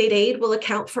 State aid will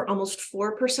account for almost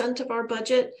 4% of our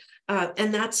budget,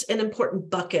 and that's an important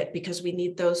bucket because we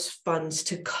need those funds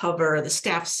to cover the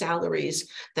staff salaries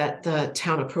that the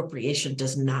town appropriation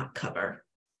does not cover.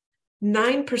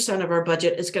 9% of our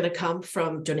budget is going to come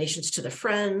from donations to the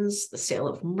Friends, the sale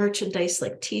of merchandise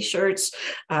like t-shirts,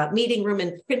 meeting room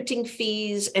and printing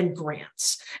fees, and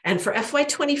grants. And for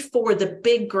FY24, the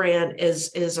big grant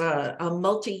is a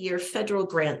multi-year federal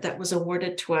grant that was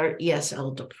awarded to our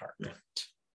ESL department.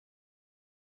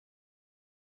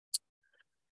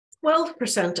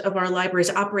 12% of our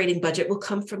library's operating budget will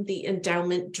come from the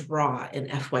endowment draw in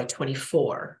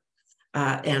FY24.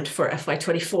 And for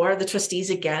FY24, the trustees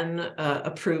again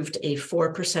approved a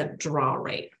 4% draw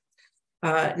rate.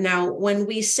 Now, when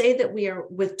we say that we are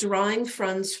withdrawing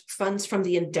funds from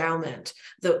the endowment,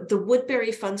 the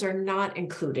Woodbury funds are not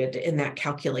included in that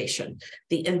calculation.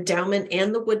 The endowment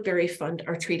and the Woodbury fund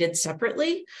are treated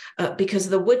separately because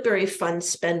the Woodbury fund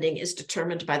spending is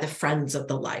determined by the Friends of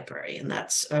the library, and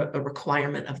that's a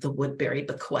requirement of the Woodbury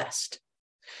bequest.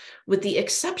 With the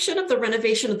exception of the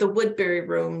renovation of the Woodbury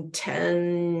room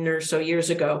 10 or so years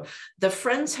ago, the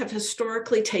Friends have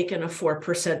historically taken a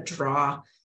 4% draw.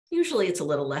 Usually it's a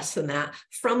little less than that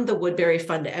from the Woodbury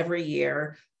fund every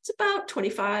year. It's about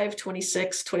 $25,000,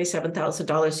 $26,000,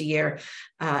 $27,000 a year.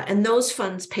 And those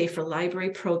funds pay for library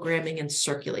programming and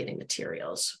circulating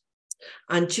materials.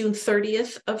 On June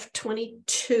 30th of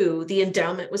 22, the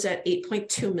endowment was at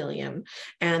 $8.2 million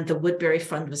and the Woodbury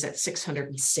fund was at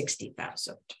 $660,000.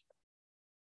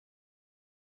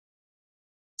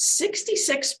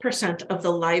 66% of the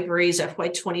library's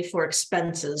FY24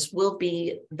 expenses will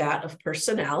be that of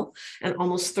personnel and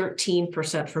almost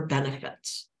 13% for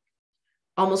benefits.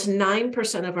 Almost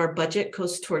 9% of our budget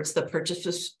goes towards the purchase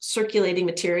of circulating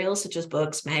materials such as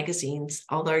books, magazines,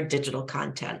 all our digital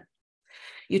content.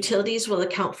 Utilities will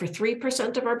account for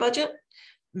 3% of our budget,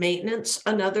 maintenance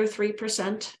another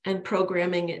 3%, and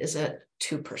programming is at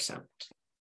 2%.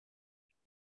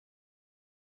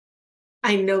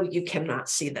 I know you cannot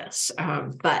see this,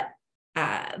 but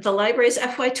the library's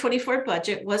FY24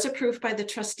 budget was approved by the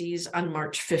trustees on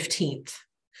March 15th.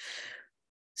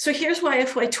 So here's why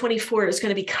FY24 is going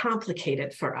to be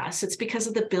complicated for us. It's because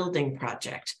of the building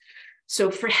project. So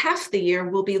for half the year,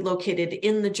 we'll be located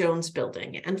in the Jones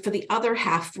building, and for the other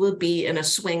half, we'll be in a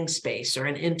swing space or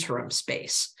an interim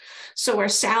space. So our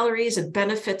salaries and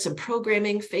benefits and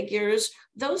programming figures,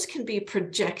 those can be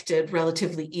projected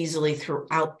relatively easily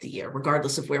throughout the year,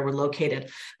 regardless of where we're located.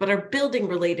 But our building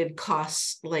related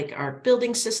costs, like our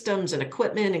building systems and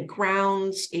equipment and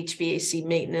grounds, HVAC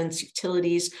maintenance,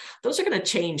 utilities, those are going to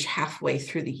change halfway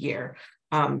through the year.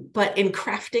 But in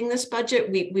crafting this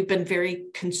budget, we've been very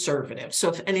conservative. So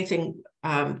if anything,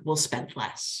 we'll spend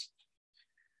less.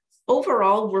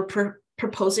 Overall, we're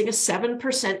proposing a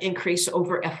 7% increase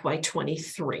over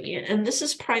FY23. And this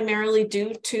is primarily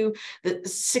due to the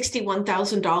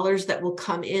 $61,000 that will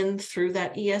come in through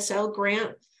that ESL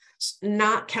grant.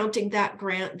 Not counting that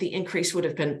grant, the increase would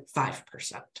have been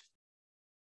 5%.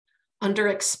 Under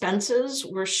expenses,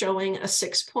 we're showing a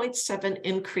 6.7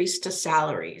 increase to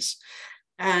salaries.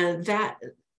 And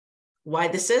why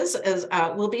this is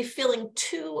we'll be filling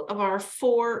 2 of our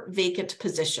 4 vacant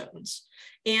positions.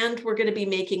 And we're going to be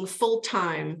making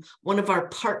full-time one of our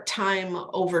part-time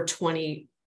over 20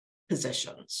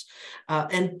 positions.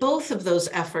 And both of those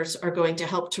efforts are going to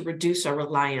help to reduce our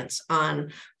reliance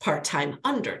on part-time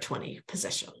under 20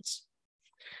 positions.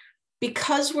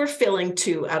 Because we're filling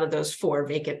 2 out of those 4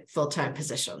 vacant full-time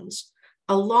positions,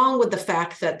 along with the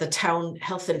fact that the town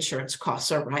health insurance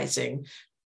costs are rising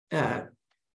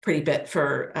pretty bit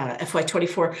for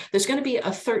FY24, there's going to be a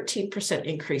 13%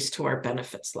 increase to our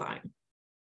benefits line.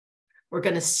 We're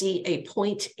going to see a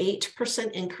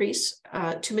 0.8% increase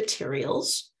to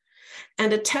materials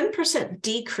and a 10%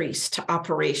 decrease to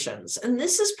operations. And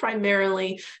this is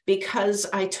primarily because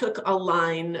I took a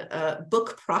line,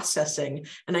 book processing,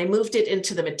 and I moved it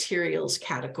into the materials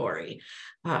category.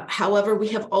 However, we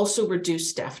have also reduced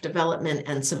staff development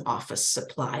and some office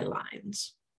supply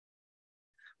lines.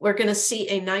 We're going to see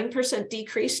a 9%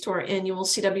 decrease to our annual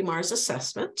CW Mars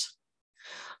assessment,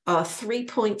 a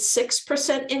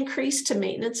 3.6% increase to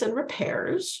maintenance and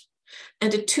repairs,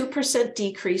 and a 2%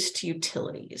 decrease to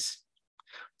utilities.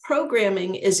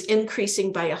 Programming is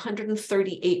increasing by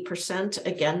 138%.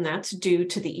 Again, that's due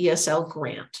to the ESL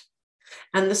grant.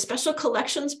 And the special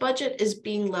collections budget is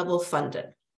being level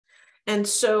funded. And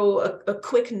so a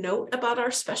quick note about our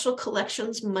special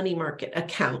collections money market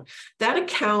account. That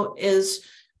account is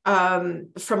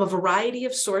from a variety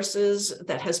of sources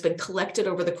that has been collected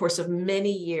over the course of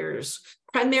many years,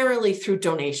 primarily through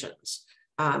donations.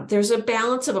 There's a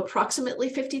balance of approximately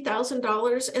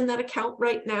 $50,000 in that account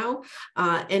right now,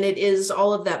 and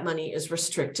all of that money is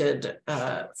restricted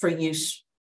for use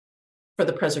for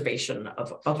the preservation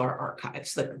of our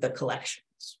archives, the collections.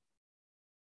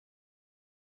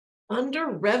 Under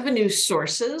revenue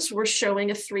sources, we're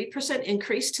showing a 3%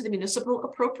 increase to the municipal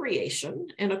appropriation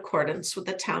in accordance with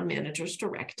the town manager's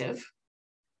directive,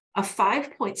 a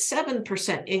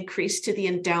 5.7% increase to the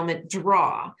endowment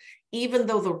draw, even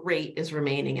though the rate is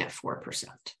remaining at 4%,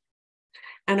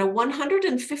 and a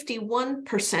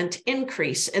 151%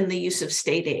 increase in the use of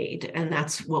state aid, and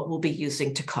that's what we'll be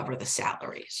using to cover the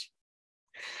salaries.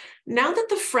 Now that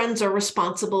the Friends are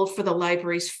responsible for the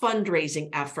library's fundraising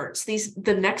efforts,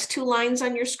 the next 2 lines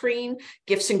on your screen,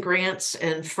 gifts and grants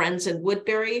and Friends and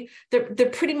Woodbury,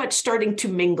 they're pretty much starting to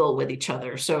mingle with each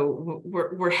other. So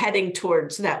we're heading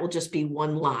towards that will just be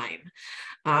one line.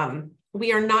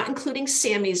 We are not including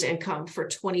Sammy's income for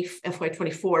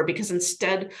FY24 because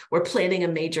instead we're planning a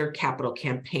major capital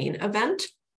campaign event.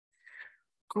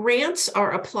 Grants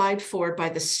are applied for by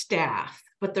the staff,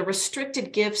 but the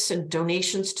restricted gifts and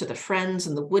donations to the Friends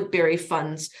and the Woodbury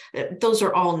funds, those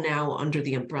are all now under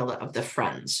the umbrella of the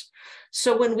Friends.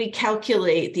 So when we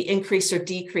calculate the increase or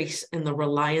decrease in the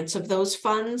reliance of those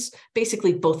funds,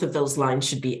 basically both of those lines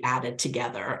should be added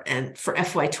together. And for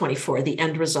FY24, the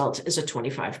end result is a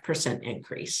 25%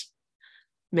 increase.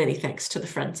 Many thanks to the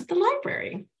Friends of the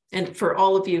Library and for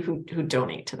all of you who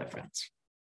donate to the Friends.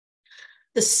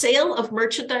 The sale of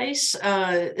merchandise,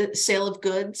 sale of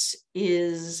goods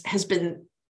has been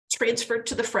transferred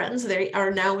to the Friends. They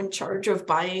are now in charge of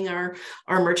buying our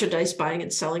merchandise, buying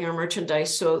and selling our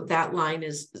merchandise. So that line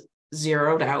is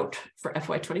zeroed out for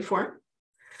FY24.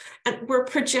 And we're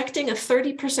projecting a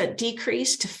 30%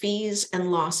 decrease to fees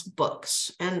and lost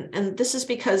books. And this is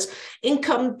because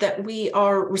income that we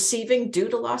are receiving due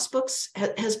to lost books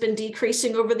has been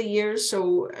decreasing over the years.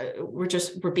 So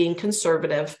we're being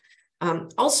conservative.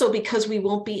 Also, because we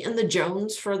won't be in the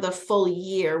Jones for the full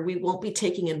year, we won't be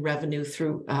taking in revenue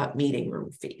through meeting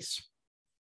room fees.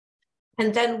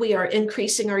 And then we are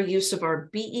increasing our use of our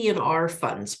BE&R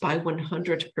funds by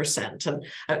 100%. And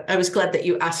I was glad that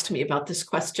you asked me about this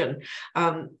question.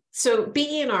 So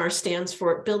BE&R stands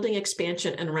for Building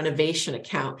Expansion and Renovation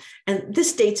Account. And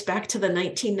this dates back to the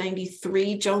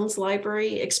 1993 Jones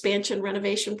Library Expansion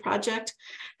Renovation Project.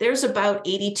 There's about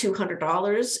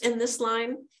 $8,200 in this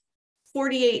line.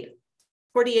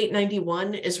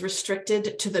 $48.91 is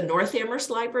restricted to the North Amherst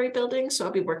Library building. So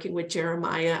I'll be working with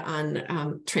Jeremiah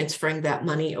on transferring that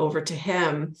money over to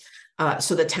him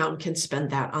so the town can spend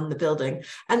that on the building.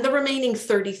 And the remaining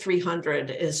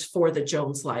 $3,300 is for the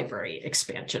Jones Library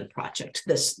expansion project,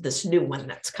 this new one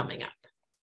that's coming up.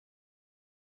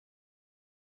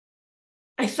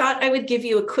 I thought I would give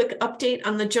you a quick update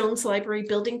on the Jones Library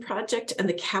building project and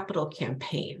the capital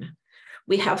campaign.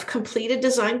 We have completed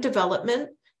design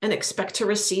development and expect to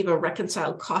receive a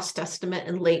reconciled cost estimate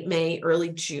in late May, early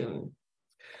June.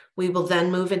 We will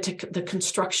then move into the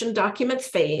construction document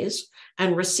phase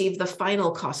and receive the final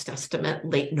cost estimate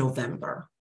late November.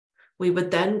 We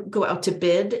would then go out to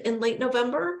bid in late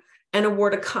November and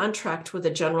award a contract with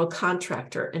a general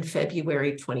contractor in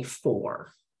February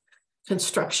 24.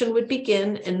 Construction would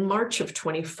begin in March of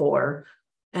 24,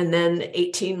 and then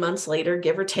 18 months later,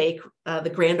 give or take,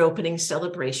 the grand opening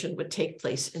celebration would take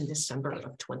place in December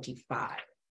of 25.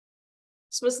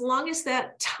 So as long as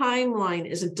that timeline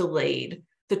isn't delayed,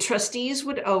 the trustees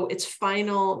would owe its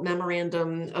final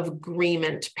memorandum of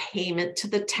agreement payment to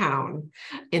the town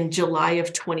in July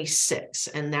of 26.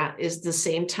 And that is the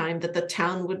same time that the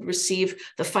town would receive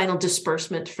the final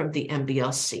disbursement from the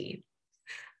MBLC.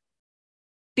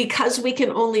 Because we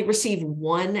can only receive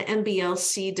one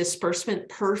MBLC disbursement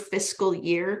per fiscal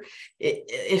year,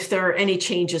 if there are any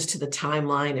changes to the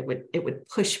timeline, it would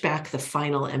push back the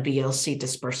final MBLC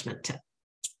disbursement to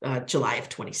July of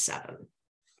 27.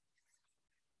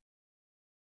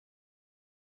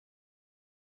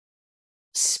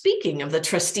 Speaking of the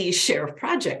trustees' share of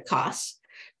project costs,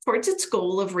 towards its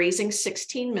goal of raising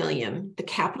 $16 million, the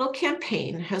capital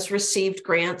campaign has received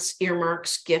grants,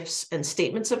 earmarks, gifts, and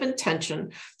statements of intention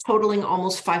totaling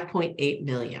almost $5.8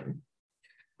 million.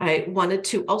 I wanted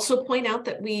to also point out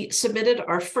that we submitted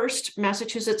our first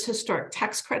Massachusetts Historic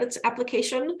Tax Credits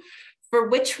application, for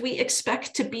which we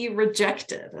expect to be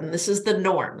rejected. And this is the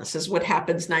norm. This is what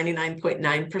happens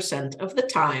 99.9% of the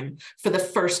time for the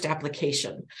first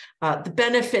application. The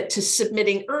benefit to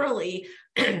submitting early,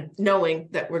 knowing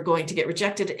that we're going to get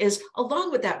rejected, is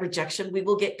along with that rejection, we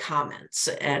will get comments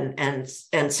and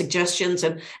suggestions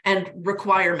and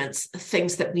requirements,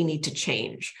 things that we need to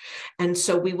change. And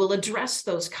so we will address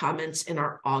those comments in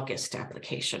our August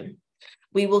application.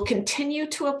 We will continue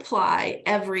to apply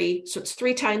so it's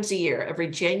 3 times a year, every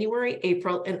January,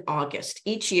 April, and August,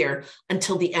 each year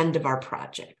until the end of our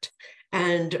project.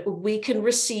 And we can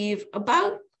receive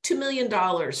about $2 million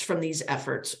from these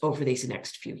efforts over these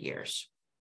next few years.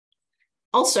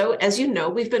 Also, as you know,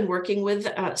 we've been working with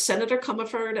Senator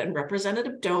Comerford and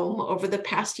Representative Dome over the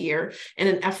past year in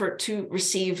an effort to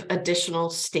receive additional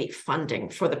state funding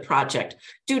for the project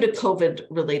due to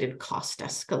COVID-related cost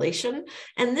escalation.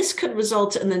 And this could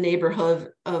result in the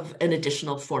neighborhood of an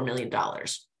additional $4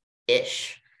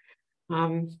 million-ish.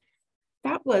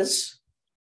 That was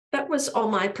all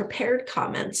my prepared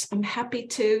comments. I'm happy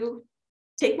to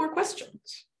take more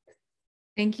questions.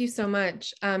 Thank you so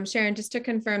much. Sharon, just to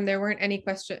confirm, there weren't any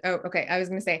questions. Oh, okay. I was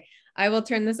going to say, I will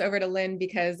turn this over to Lynn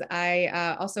because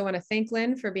I also want to thank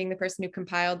Lynn for being the person who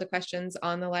compiled the questions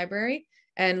on the library.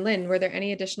 And Lynn, were there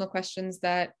any additional questions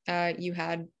that you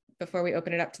had before we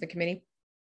open it up to the committee?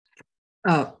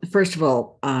 First of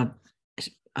all,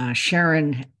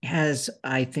 Sharon has,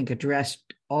 I think,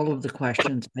 addressed all of the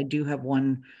questions. I do have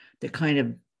one that kind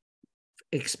of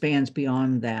expands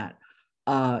beyond that.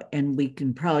 And we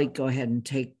can probably go ahead and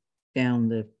take down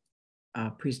the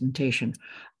presentation.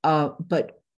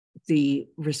 But the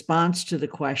response to the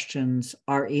questions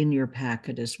are in your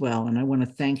packet as well. And I want to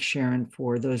thank Sharon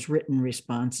for those written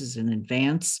responses in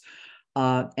advance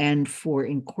and for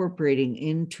incorporating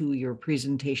into your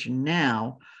presentation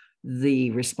now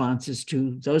the responses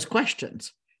to those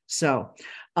questions. So,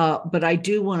 but I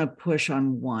do want to push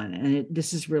on one, and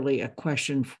this is really a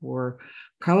question for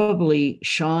probably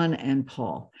Sean and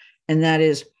Paul. And that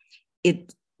is,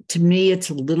 to me, it's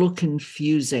a little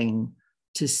confusing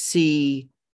to see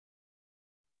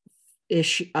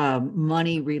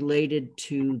money related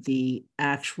to the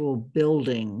actual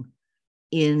building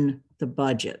in the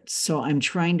budget. So I'm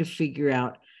trying to figure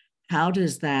out, how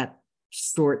does that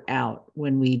sort out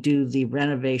when we do the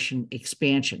renovation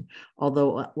expansion?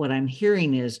 Although what I'm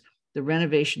hearing is the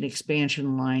renovation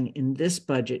expansion line in this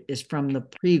budget is from the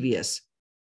previous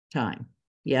time.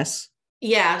 Yes?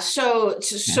 Yeah, so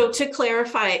to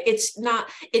clarify,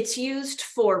 it's used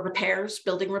for repairs,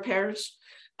 building repairs.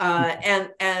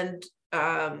 And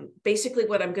basically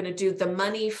what I'm going to do, the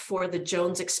money for the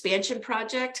Jones expansion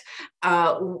project,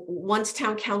 once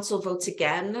town council votes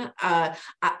again,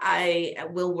 I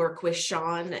will work with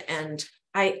Sean, and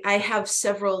I have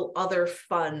several other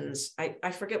funds.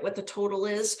 I forget what the total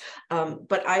is,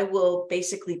 but I will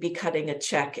basically be cutting a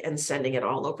check and sending it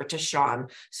all over to Sean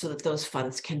so that those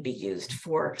funds can be used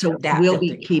for so that. We'll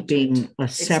be keeping a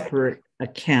separate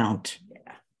account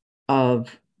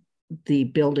of the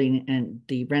building and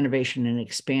the renovation and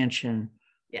expansion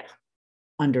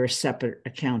under a separate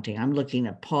accounting. I'm looking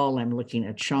at Paul, I'm looking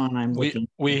at Sean,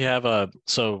 we have a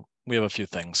few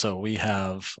things. So we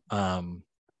have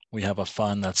a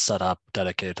fund that's set up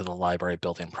dedicated to the library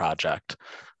building project.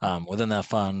 Within that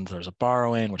fund, there's a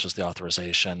borrowing, which is the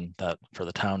authorization that for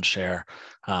the town share.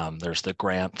 There's the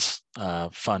grant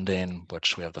funding,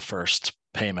 which we have the first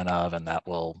payment of, and that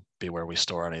will be where we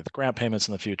store any of the grant payments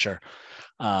in the future.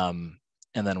 And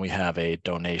then we have a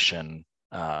donation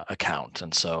account.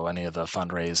 And so any of the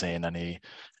fundraising,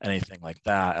 anything like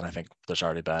that, and I think there's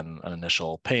already been an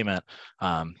initial payment,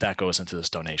 that goes into this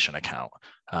donation account.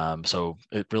 So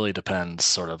it really depends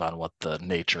sort of on what the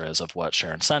nature is of what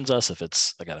Sharon sends us. If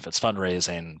it's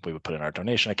fundraising, we would put in our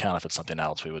donation account. If it's something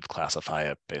else, we would classify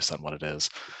it based on what it is.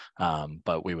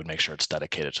 But we would make sure it's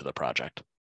dedicated to the project.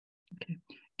 Okay.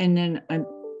 And then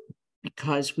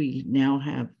because we now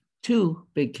have 2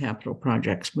 big capital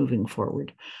projects moving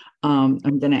forward, I'm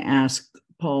going to ask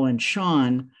Paul and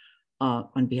Sean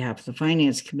on behalf of the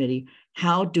Finance Committee,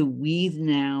 how do we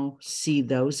now see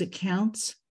those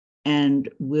accounts? And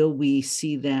will we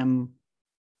see them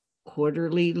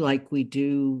quarterly like we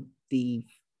do the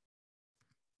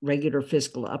regular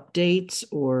fiscal updates?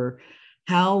 Or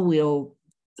how will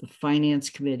the Finance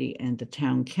Committee and the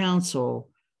Town Council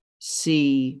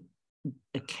see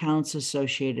accounts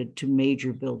associated to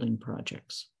major building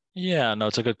projects? Yeah, no,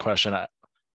 it's a good question.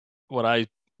 What I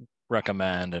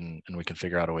recommend, and we can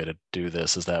figure out a way to do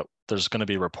this, is that there's going to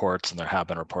be reports, and there have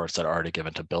been reports that are already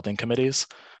given to building committees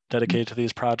dedicated to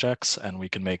these projects, and we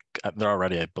can make, they're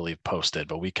already, I believe, posted,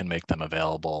 but we can make them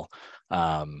available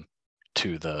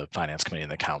to the Finance Committee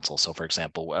and the Council. So for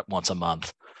example, once a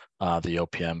month, the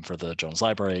OPM for the Jones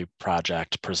Library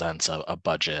project presents a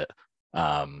budget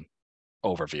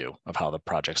overview of how the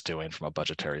project's doing from a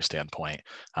budgetary standpoint.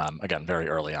 Again, very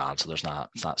early on, so it's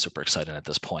not super exciting at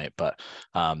this point, but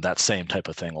that same type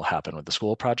of thing will happen with the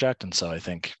school project. And so I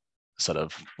think instead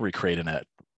of recreating it,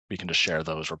 we can just share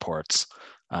those reports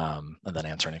and then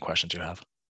answer any questions you have.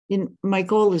 My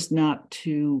goal is not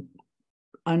to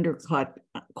undercut,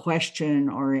 question,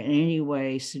 or in any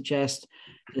way suggest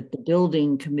that the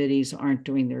building committees aren't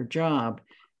doing their job.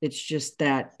 It's just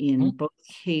that in both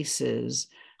cases,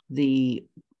 the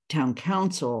town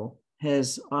council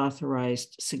has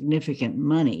authorized significant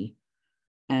money.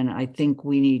 And I think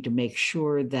we need to make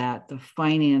sure that the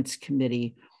Finance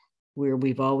Committee, where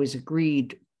we've always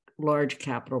agreed large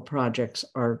capital projects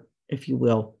are, if you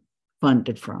will,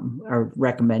 funded from or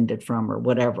recommended from or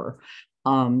whatever.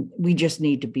 We just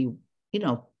need to be,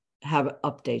 have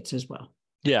updates as well.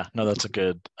 Yeah, no, that's a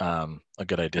good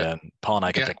idea. And Paul and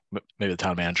I can think maybe the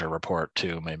town manager report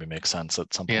too maybe makes sense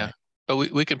at some point. Yeah, but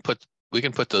we can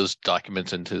put those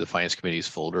documents into the Finance Committee's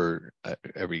folder.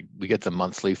 We get them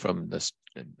monthly from this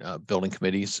building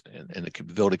committees, and the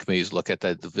building committees look at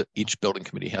that. Each building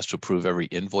committee has to approve every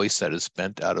invoice that is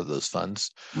spent out of those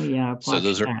funds. Oh, yeah. So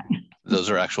those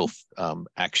are actual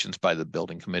actions by the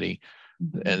building committee.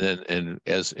 Mm-hmm. And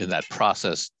as in that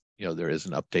process, there is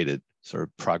an updated sort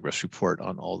of progress report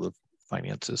on all the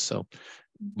finances. So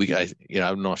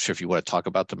I'm not sure if you want to talk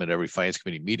about them at every Finance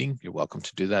Committee meeting. You're welcome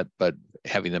to do that, but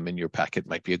having them in your packet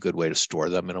might be a good way to store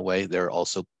them in a way. They're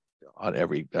also on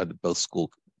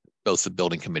both the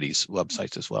building committees'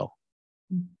 websites as well.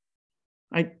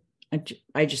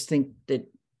 I just think that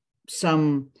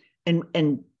some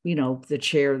and the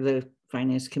chair of the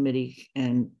Finance Committee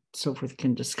and so forth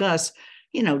can discuss.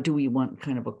 Do we want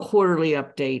kind of a quarterly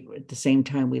update at the same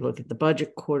time we look at the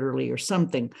budget quarterly or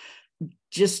something?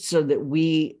 Just so that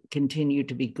we continue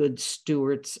to be good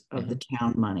stewards of the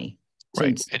town money.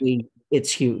 Right.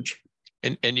 It's huge.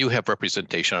 And you have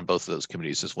representation on both of those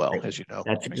committees as well, as you know.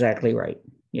 That's exactly right.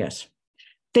 Yes.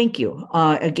 Thank you.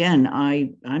 Again,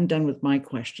 I'm done with my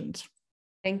questions.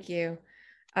 Thank you.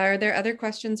 Are there other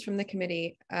questions from the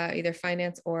committee, either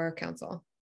finance or council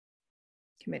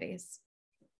committees?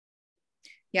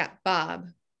 Yeah, Bob.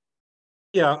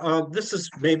 Yeah, this is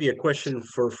maybe a question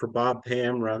for Bob,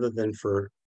 Pam, rather than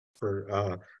for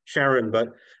Sharon, but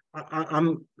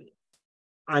I'm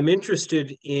I'm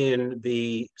interested in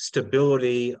the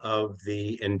stability of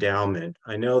the endowment.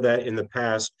 I know that in the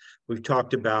past, we've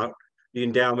talked about the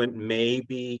endowment may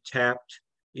be tapped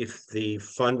if the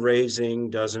fundraising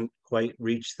doesn't quite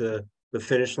reach the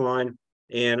finish line.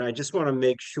 And I just want to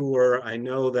make sure, I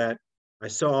know that I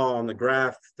saw on the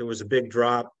graph, there was a big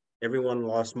drop. Everyone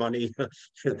lost money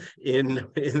in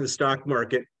the stock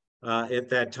market at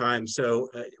that time. So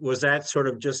was that sort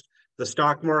of just the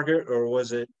stock market, or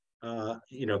was it,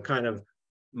 you know, kind of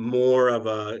more of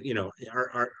a, you know,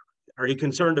 are you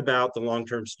concerned about the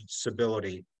long-term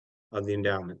stability of the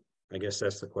endowment? I guess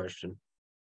that's the question.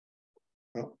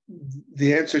 Well,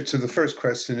 the answer to the first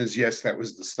question is yes, that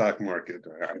was the stock market.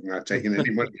 I'm not taking any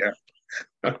money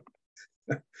out.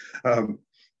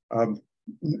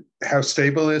 How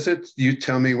stable is it? You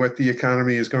tell me what the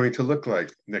economy is going to look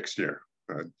like next year.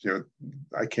 You know,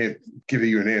 I can't give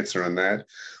you an answer on that.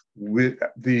 With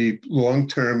the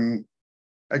long-term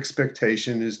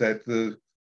expectation is that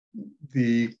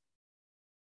the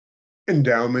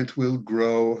endowment will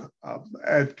grow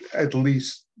at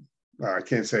least, I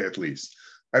can't say at least,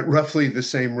 at roughly the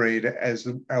same rate as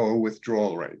our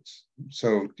withdrawal rates.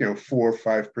 So, you know, 4 or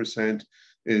 5%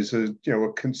 is a, you know,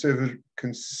 a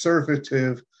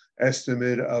conservative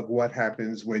estimate of what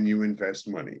happens when you invest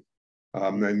money.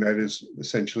 And that is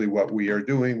essentially what we are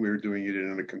doing. We're doing it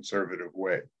in a conservative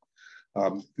way.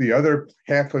 The other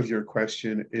half of your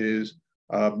question is,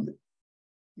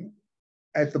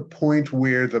 at the point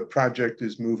where the project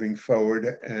is moving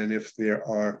forward, and if there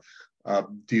are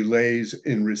delays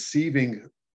in receiving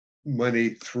money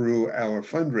through our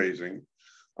fundraising,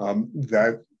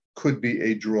 that could be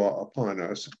a draw upon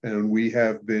us. And we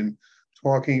have been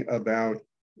talking about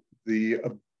the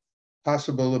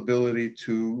possible ability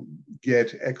to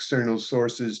get external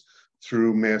sources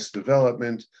through mass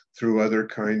development, through other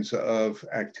kinds of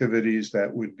activities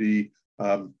that would be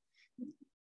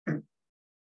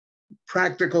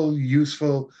practical,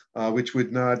 useful, which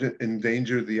would not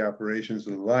endanger the operations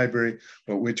of the library,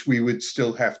 but which we would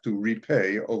still have to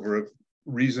repay over a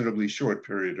reasonably short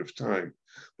period of time.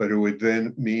 But it would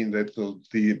then mean that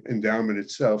the endowment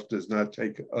itself does not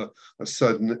take a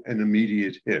sudden and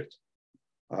immediate hit.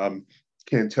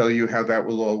 Can't tell you how that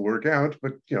will all work out,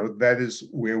 but you know, that is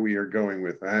where we are going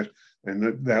with that.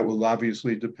 And that will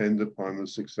obviously depend upon the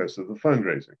success of the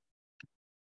fundraising.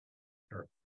 Sure.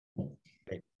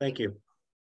 Okay, thank you.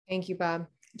 Thank you, Bob.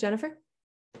 Jennifer?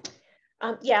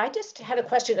 Yeah, I just had a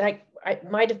question. I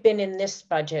might have been in this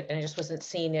budget and I just wasn't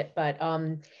seeing it, but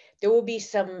there will be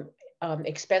some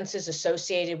expenses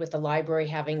associated with the library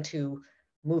having to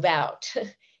move out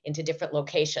into different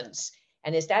locations.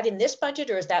 And is that in this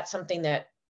budget or is that something that's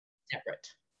separate?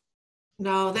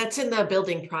 No, that's in the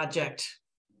building project.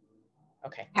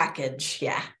 Okay. Package,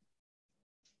 yeah.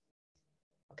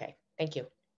 Okay, thank you.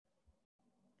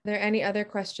 Are there any other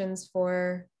questions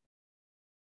for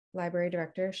Library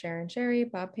Director Sharon Sherry,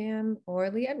 Bob Pam, or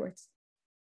Lee Edwards?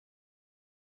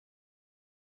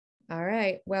 All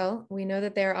right, well, we know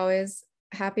that they're always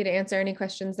happy to answer any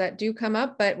questions that do come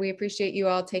up, but we appreciate you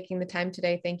all taking the time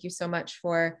today. Thank you so much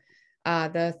for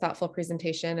the thoughtful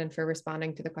presentation and for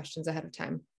responding to the questions ahead of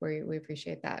time. We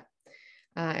appreciate that.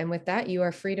 And with that, you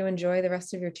are free to enjoy the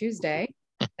rest of your Tuesday.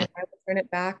 And I will turn it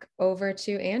back over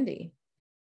to Andy.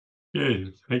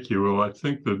 Okay, thank you. Well, I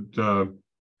think that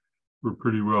we're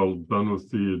pretty well done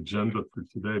with the agenda for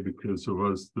today because it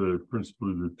was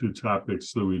principally the two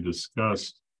topics that we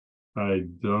discussed. I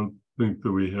don't think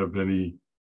that we have any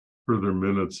further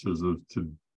minutes as of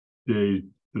today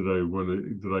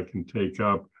that I can take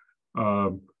up.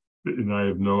 And I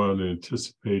have no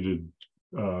unanticipated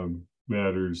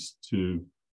matters to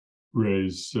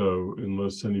raise. So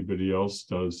unless anybody else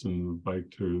does and would like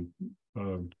to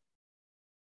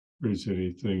raise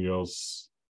anything else.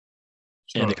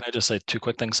 Andy, can I just say two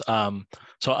quick things?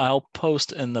 So I'll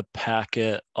post in the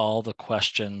packet all the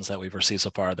questions that we've received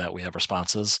so far that we have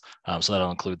responses. So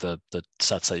that'll include the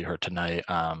sets that you heard tonight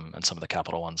and some of the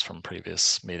capital ones from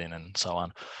previous meeting and so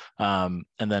on.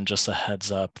 And then just a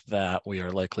heads up that we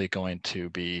are likely going to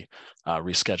be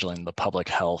rescheduling the public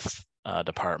health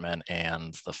department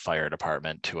and the fire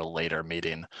department to a later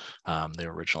meeting. They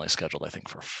were originally scheduled, I think,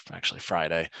 for actually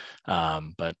Friday,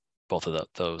 but both of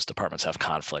those departments have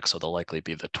conflicts, so they'll likely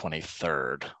be the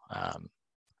 23rd.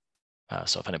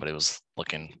 So if anybody was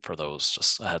looking for those,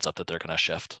 just a heads up that they're going to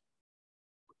shift.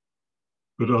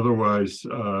 But otherwise,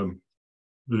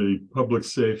 the public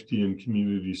safety and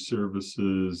community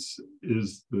services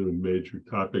is the major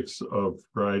topics of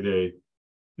Friday,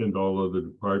 and all other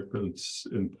departments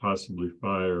and possibly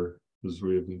fire, as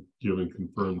we haven't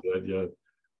confirmed that yet,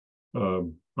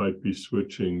 might be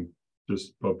switching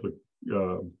just public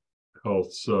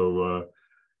health. So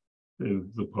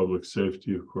and the public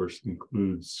safety, of course,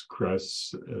 includes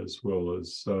CRES as well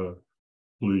as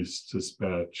police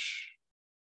dispatch,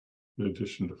 in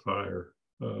addition to fire.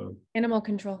 Animal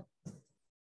control.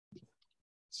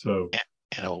 So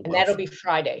and that'll be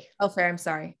Friday. Welfare, I'm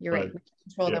sorry. You're right.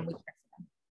 Control them.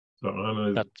 So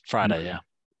Anna, that's Friday, yeah.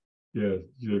 Yeah,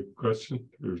 you have a question?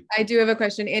 I do have a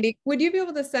question. Andy, would you be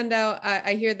able to send out,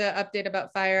 I hear the update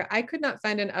about fire. I could not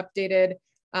find an updated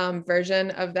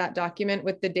version of that document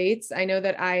with the dates. I know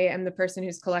that I am the person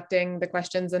who's collecting the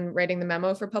questions and writing the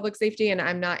memo for public safety, and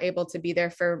I'm not able to be there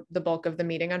for the bulk of the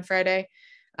meeting on Friday.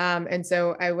 And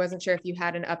so I wasn't sure if you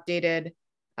had an updated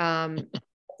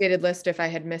list, if I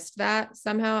had missed that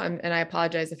somehow, and I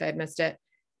apologize if I had missed it.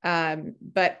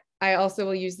 But I also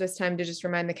will use this time to just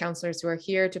remind the counselors who are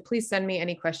here to please send me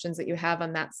any questions that you have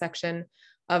on that section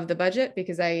of the budget,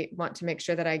 because I want to make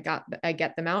sure that I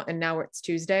get them out. And now it's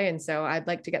Tuesday, and so I'd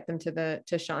like to get them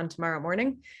to Sean tomorrow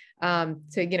morning, to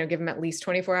give him at least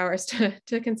 24 hours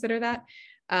to consider that.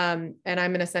 And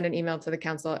I'm going to send an email to the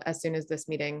council as soon as this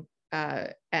meeting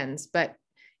ends. But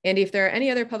Andy, if there are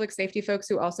any other public safety folks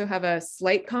who also have a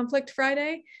slight conflict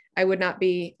Friday, I would not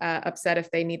be upset if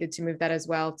they needed to move that as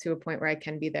well to a point where I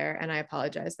can be there. And I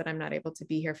apologize that I'm not able to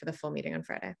be here for the full meeting on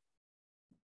Friday.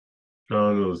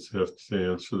 John will have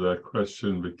to answer that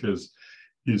question because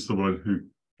he's the one who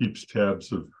keeps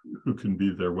tabs of who can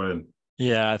be there when.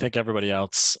 Yeah, I think everybody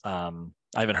else, I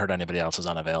haven't heard anybody else is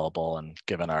unavailable, and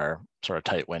given our sort of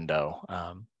tight window,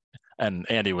 and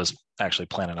Andy was actually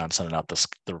planning on sending out the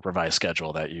revised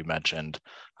schedule that you mentioned.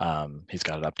 He's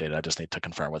got it updated. I just need to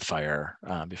confirm with fire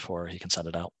before he can send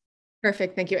it out.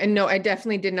 Perfect, thank you. And no, I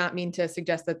definitely did not mean to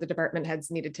suggest that the department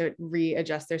heads needed to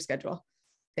readjust their schedule.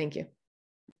 Thank you.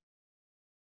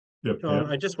 Yep,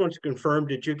 John, I just want to confirm,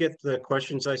 did you get the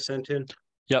questions I sent in?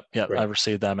 Yep, Great. I've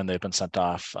received them and they've been sent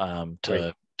off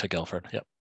to Guilford. Yep.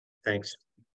 Thanks.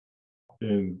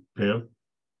 And Pam?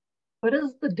 What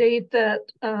is the date that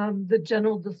the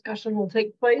general discussion will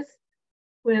take place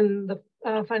when the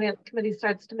Finance Committee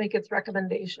starts to make its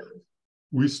recommendations?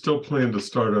 We still plan to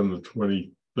start on the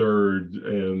 23rd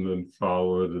and then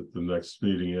follow it at the next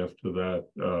meeting after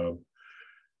that.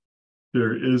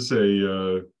 There is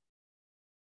a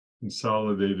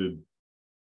consolidated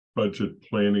budget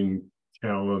planning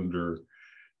calendar,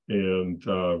 and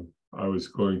I was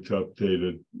going to update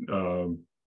it,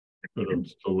 but I'm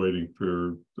still waiting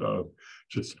for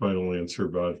just final answer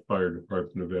about fire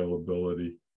department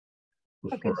availability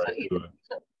before I do it.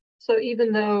 So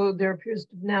even though there appears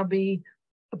to now be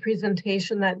a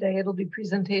presentation that day, it'll be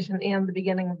presentation and the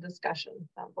beginning of discussion,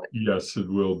 sounds like. Yes, it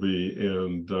will be.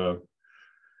 And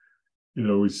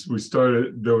we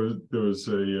started, there was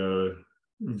a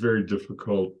very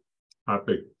difficult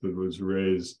topic that was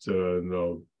raised,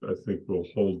 and I think we'll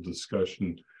hold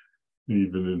discussion,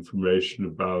 even information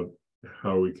about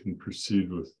how we can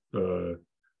proceed with that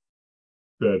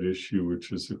issue,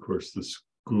 which is, of course, the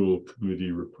school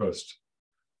committee request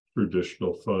for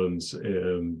additional funds,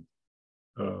 and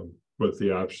what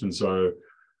the options are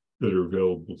that are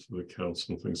available to the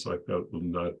council, things like that.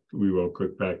 We won't go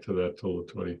back to that till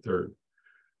the 23rd.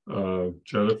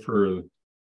 Jennifer.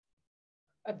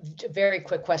 A very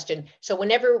quick question. So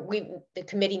whenever the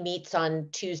committee meets on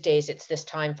Tuesdays, it's this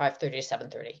time, 5:30 to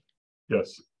 7:30?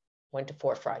 Yes. 1 to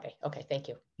 4 Friday. Okay, thank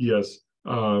you. Yes.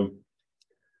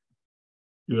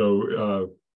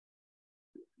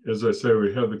 As I say,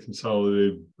 we have the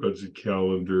consolidated budget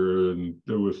calendar, and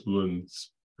with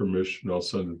Lynn's permission, I'll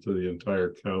send it to the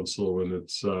entire council when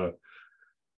it's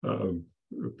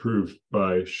approved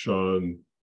by Sean,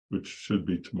 which should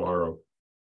be tomorrow.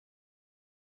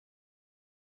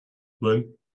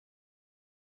 Lynn?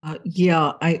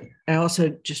 Yeah, I also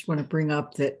just want to bring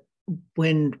up that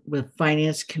when the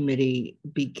Finance Committee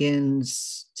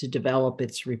begins to develop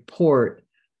its report,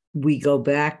 we go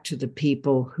back to the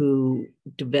people who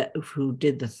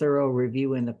did the thorough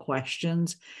review and the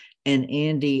questions, and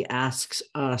Andy asks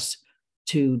us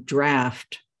to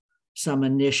draft some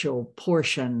initial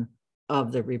portion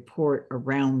of the report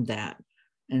around that.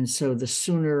 And so the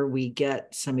sooner we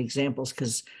get some examples,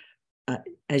 because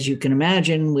as you can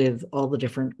imagine, with all the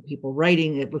different people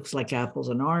writing, it looks like apples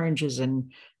and oranges,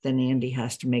 and then Andy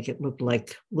has to make it look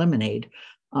like lemonade.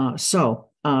 So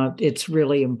it's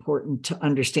really important to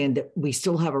understand that we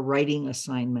still have a writing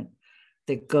assignment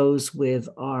that goes with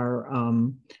our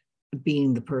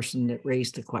being the person that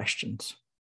raised the questions.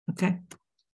 Okay.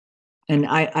 And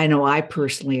I know I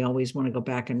personally always want to go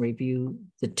back and review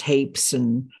the tapes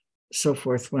and so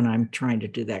forth when I'm trying to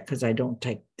do that, because I don't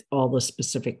take all the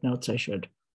specific notes I should.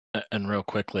 And real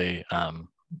quickly,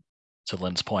 to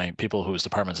Lynn's point, people whose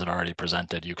departments had already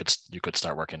presented, you could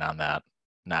start working on that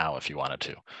now if you wanted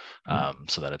to,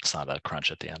 so that it's not a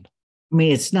crunch at the end. I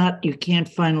mean, it's not, you can't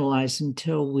finalize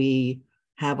until we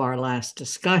have our last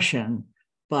discussion,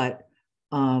 but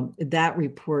that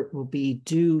report will be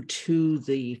due to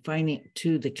the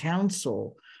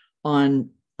council on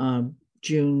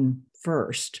June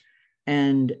 1st,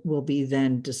 and will be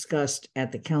then discussed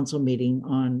at the council meeting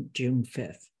on June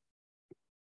 5th.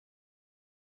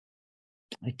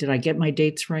 Did I get my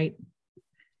dates right?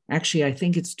 Actually, I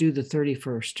think it's due the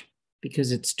 31st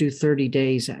because it's due 30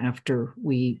 days after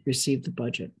we receive the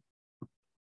budget.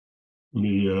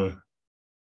 I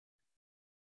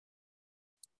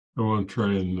want to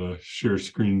try and share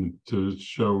screen to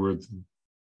show what the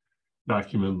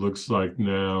document looks like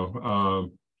now.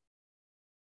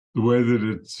 The way that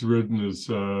it's written is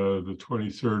the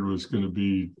 23rd was going to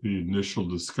be the initial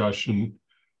discussion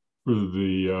for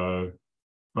the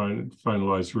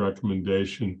finalized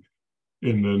recommendation,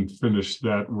 and then finish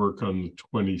that work on the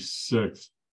 26th,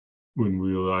 when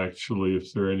we'll actually,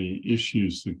 if there are any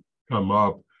issues that come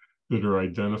up that are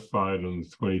identified on the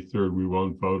 23rd, we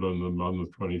won't vote on them on the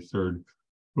 23rd,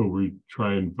 but we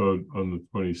try and vote on the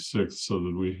 26th so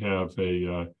that we have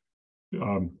a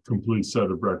complete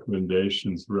set of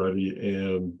recommendations ready.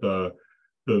 And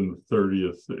then the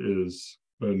 30th is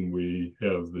when we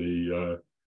have the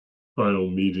final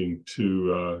meeting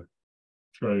to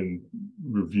try and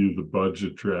review the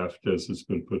budget draft as it's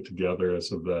been put together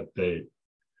as of that date.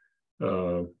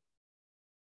 So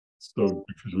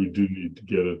because we do need to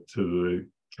get it to the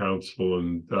council,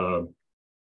 and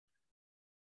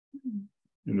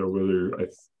whether I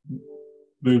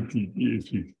think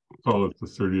if you call it the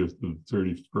 30th to the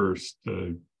 31st,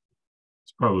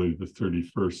 it's probably the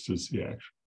 31st is the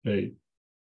actual date.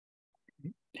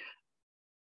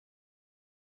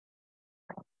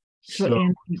 So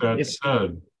that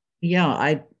said,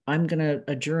 yeah, I'm going to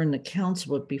adjourn the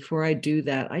council, but before I do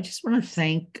that, I just want to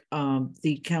thank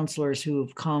the councilors who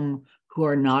have come, who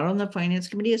are not on the finance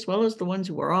committee, as well as the ones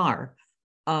who are.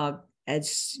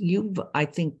 As you've, I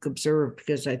think, observed,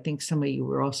 because I think some of you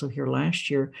were also here last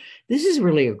year, this is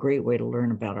really a great way to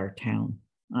learn about our town.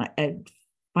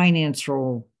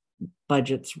 Financial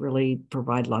budgets really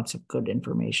provide lots of good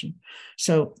information.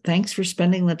 So thanks for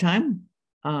spending the time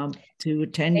to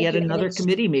attend yet another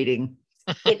committee meeting.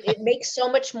 It makes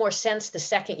so much more sense the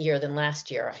second year than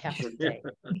last year, I have to say.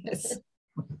 Yes.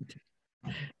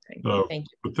 So Thank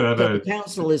you. with that, So the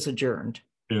council is adjourned.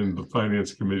 And the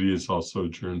finance committee is also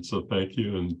adjourned. So thank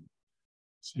you, and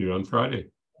see you on Friday.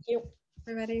 Thank you.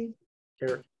 Everybody.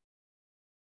 Sure.